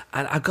winner.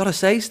 And I've got to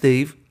say,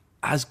 Steve,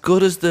 as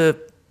good as the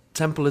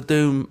Temple of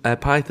Doom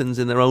Pythons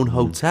in their own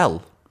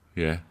hotel,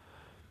 yeah,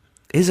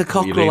 is a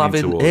cockerel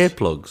having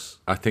earplugs?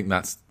 I think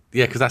that's...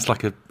 Yeah, because that's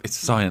like it's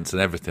science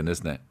and everything,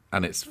 isn't it?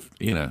 And it's,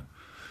 you know...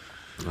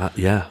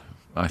 yeah.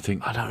 I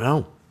think... I don't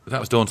know. That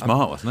was Dawn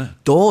Smart, wasn't it?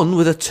 Dawn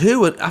with a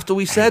 2 after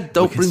we said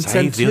don't bring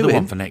 10 the other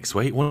one for next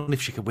week. Wonder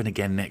if she could win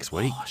again next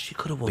week. Oh, she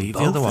could have won Leave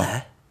both the other one.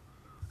 there.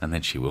 And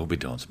then she will be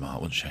Dawn Smart,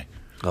 won't she?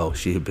 Oh,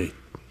 she'd be.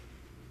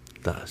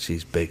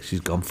 She's big. She's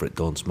gone for it,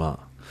 Dawn Smart.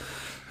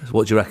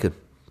 What do you reckon?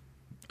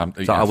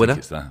 Is that our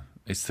winner?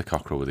 It's the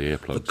cockerel with the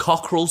earplugs. The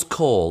cockerel's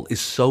call is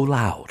so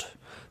loud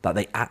that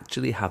they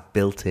actually have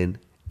built-in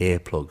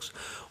earplugs.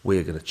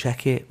 We're going to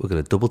check it. We're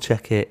going to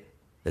double-check it.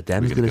 The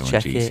Dem's going to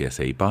check it.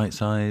 GCSE bite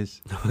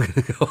size. We're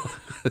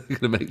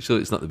going to make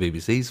sure it's not the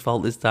BBC's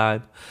fault this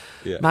time.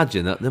 Yeah.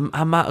 Imagine that the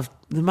amount of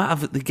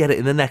they get it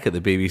in the neck at the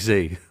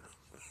BBC.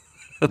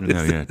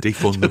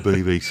 Defund the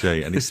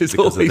BBC, and it's There's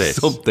because of always this.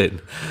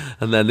 something,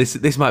 and then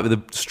this might be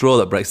the straw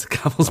that breaks the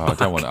camel's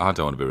back. I don't want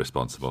to be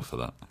responsible for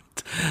that.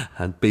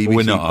 And BBC,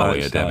 we're not, are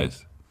we,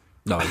 Dennis?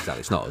 No, exactly.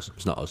 It's not us.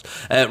 It's not us.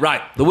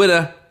 Right, the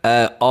winner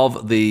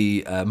of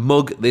the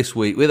mug this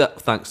week,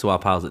 thanks to our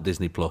pals at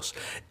Disney Plus,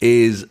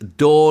 is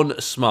Dawn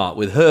Smart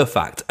with her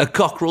fact: a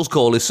cockerel's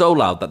call is so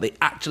loud that they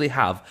actually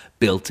have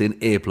built-in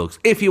earplugs.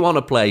 If you want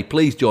to play,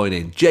 please join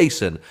in.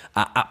 Jason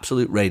at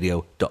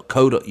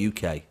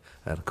absoluteradio.co.uk.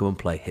 And come and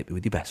play. Hit me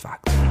with your best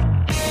fact.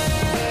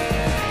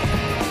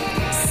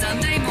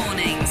 Sunday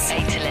mornings,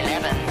 8 till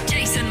 11.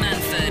 Jason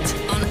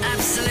Manford on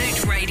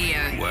Absolute Radio.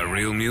 Where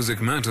real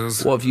music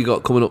matters. What have you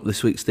got coming up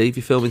this week, Steve?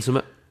 You filming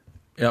something?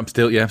 Yeah, I'm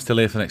still here for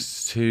the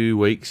next 2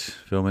 weeks,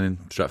 filming in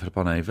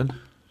Stratford-upon-Avon.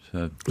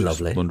 So just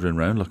lovely. Wandering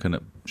around, looking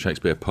at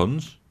Shakespeare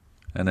puns,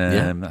 and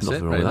that's nothing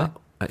it. Wrong Really. with that.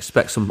 I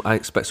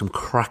expect some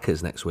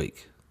crackers next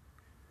week.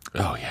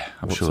 Oh yeah,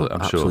 I'm What's sure up? they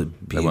Absolute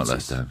won't let us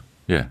beauties. down.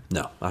 Yeah.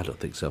 No, I don't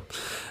think so.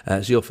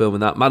 So you're filming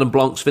that. Madame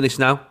Blanc's finished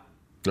now.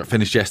 Got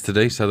finished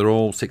yesterday, so they're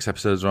all 6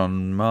 episodes are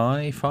on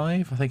My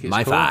 5, I think it's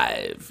My called.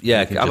 5.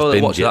 Yeah, You can I've just only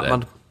binge watched it that, then.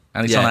 man.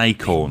 And it's on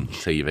Acorn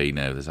TV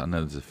now. I know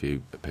there's a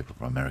few people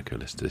from America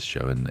who listen to this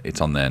show, and it's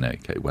on there now.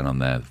 It went on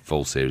there, the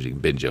full series. You can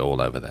binge it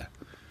all over there.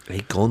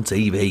 Acorn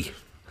TV.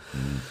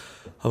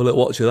 Have a little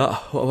watch of that.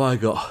 What have I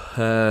got?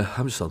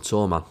 I'm just on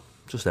tour, man.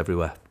 Just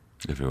everywhere.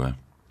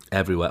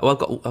 Everywhere.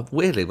 Well, I've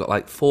weirdly got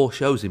like 4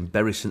 shows in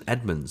Bury St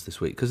Edmunds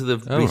this week because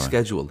of the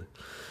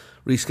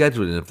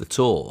rescheduling of the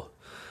tour.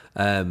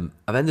 I've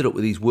ended up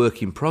with these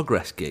work in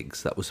progress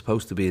gigs that were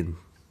supposed to be in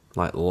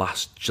like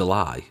last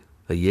July,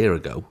 a year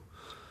ago,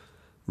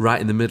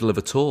 right in the middle of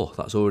a tour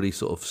that's already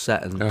sort of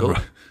set and done.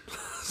 Right.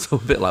 So a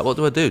bit like, what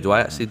do I do? Do I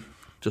actually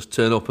just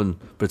turn up and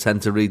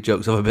pretend to read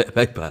jokes off a bit of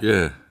paper?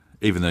 Yeah,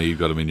 even though you've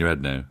got them in your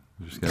head now.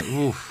 You're just going,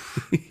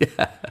 oof.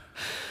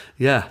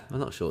 Yeah, I'm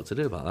not sure what to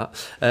do about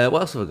that. What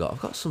else have I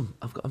got?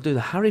 I'm doing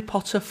the Harry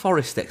Potter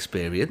forest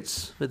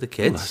experience with the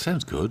kids. Oh, that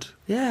sounds good.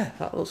 Yeah,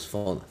 that looks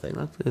fun, I think.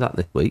 I'll do that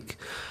this week.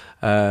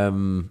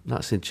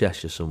 That's in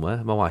Cheshire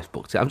somewhere. My wife's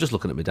booked it. I'm just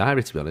looking at my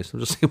diary, to be honest. I'm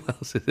just seeing what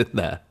else is in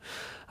there.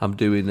 I'm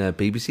doing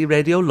BBC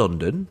Radio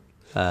London,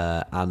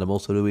 and I'm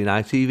also doing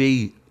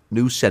ITV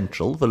News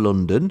Central for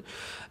London,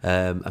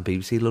 and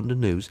BBC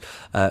London News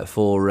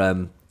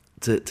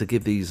to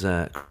give these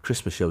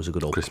Christmas shows a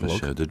good old Christmas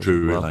plug show, the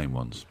Drury Lane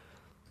ones.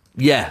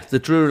 Yeah, the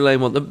Drury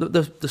Lane one,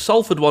 the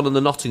Salford one and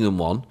the Nottingham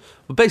one.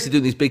 We're basically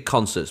doing these big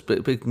concerts,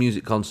 big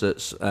music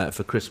concerts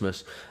for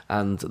Christmas,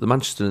 and the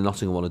Manchester and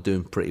Nottingham one are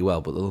doing pretty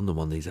well, but the London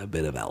one needs a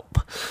bit of help.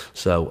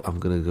 So I'm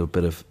going to do a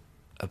bit of,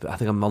 I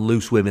think I'm on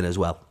Loose Women as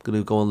well. I'm going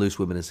to go on Loose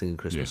Women and sing a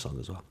Christmas song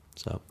as well.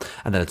 So,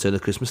 and then I turn the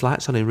Christmas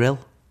lights on in Real.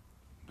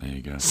 There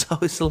you go. So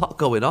it's a lot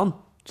going on.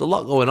 There's a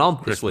lot going on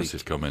Christmas this week.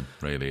 is coming,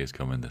 really is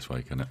coming this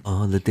week, isn't it?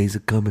 Oh, the days are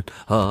coming.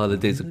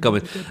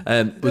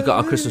 We've got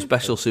our Christmas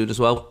special soon as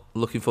well.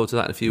 Looking forward to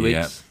that in a few weeks.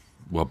 Yeah.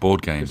 Well,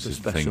 board games Christmas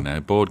is the special. thing now.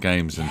 Board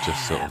games and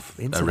just sort of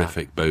into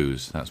horrific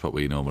booze. That's what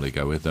we normally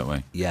go with, don't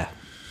we? Yeah,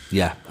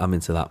 I'm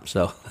into that.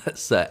 So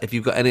let's, if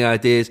you've got any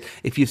ideas,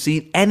 if you've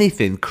seen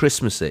anything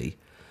Christmassy,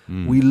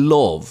 we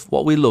love.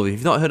 If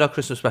you've not heard our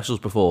Christmas specials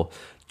before,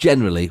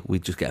 generally we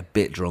just get a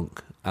bit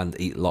drunk and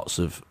eat lots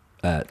of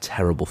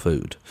terrible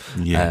food.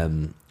 Yeah.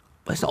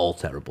 But it's not all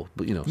terrible,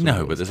 but you know.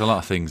 No, but there's a lot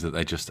of things that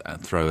they just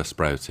throw a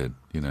sprout in,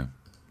 you know.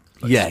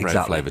 Like yeah, sprout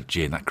exactly. flavoured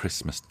gin, that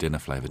Christmas dinner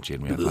flavoured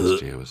gin we had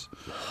last year was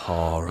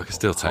horrible. I can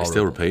still taste,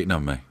 still repeating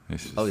on me.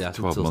 It's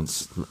 12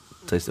 months.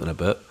 Taste it when I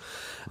burp.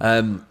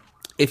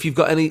 If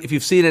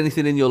you've seen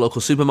anything in your local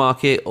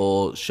supermarket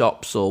or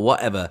shops or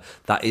whatever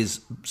that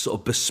is sort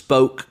of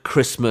bespoke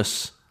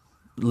Christmas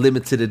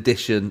limited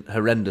edition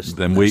horrendous,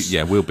 then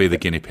we'll be the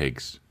guinea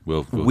pigs.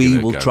 We'll we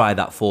will try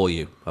that for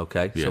you.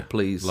 Okay, so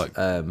please,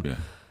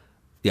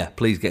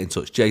 please get in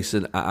touch.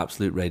 Jason at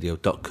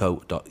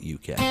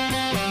absoluteradio.co.uk.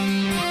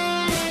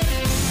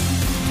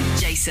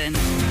 Jason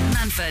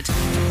Manford,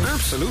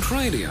 Absolute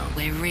Radio.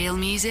 where real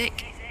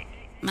music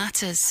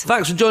matters.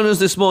 Thanks for joining us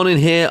this morning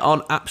here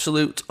on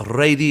Absolute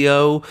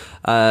Radio.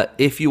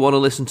 If you want to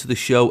listen to the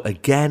show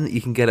again,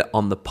 you can get it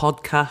on the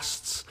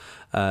podcasts.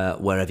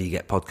 Wherever you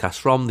get podcasts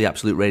from, the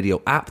Absolute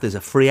Radio app. There's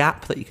a free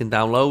app that you can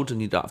download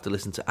and you don't have to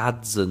listen to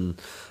ads, and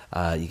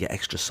you get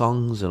extra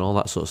songs and all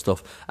that sort of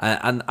stuff.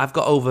 And I've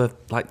got over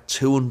like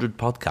 200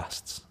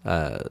 podcasts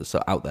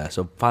so out there,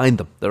 so find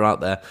them. They're out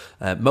there.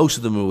 Most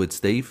of them are with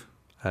Steve.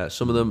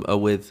 Some of them are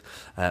with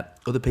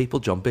other people,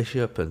 John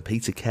Bishop and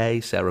Peter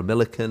Kay, Sarah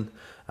Millican,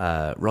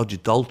 Roger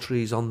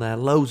Daltrey's on there.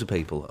 Loads of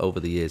people over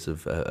the years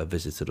have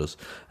visited us,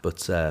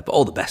 but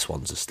all the best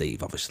ones are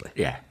Steve, obviously.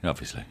 Yeah,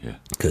 obviously, yeah.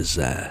 Because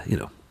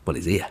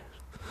he's here.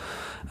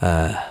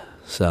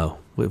 So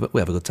we have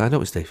a good time,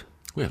 don't we, Steve?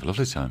 We have a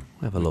lovely time.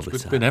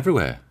 We've been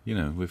everywhere. You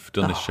know, we've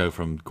done this show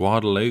from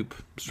Guadeloupe,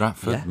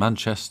 Stratford,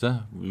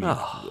 Manchester,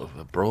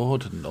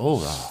 abroad, and all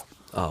that.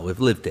 Oh, we've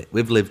lived it.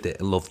 We've lived it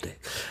and loved it.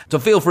 So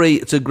feel free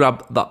to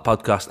grab that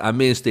podcast, and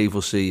me and Steve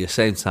will see you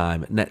same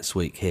time next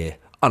week here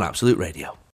on Absolute Radio.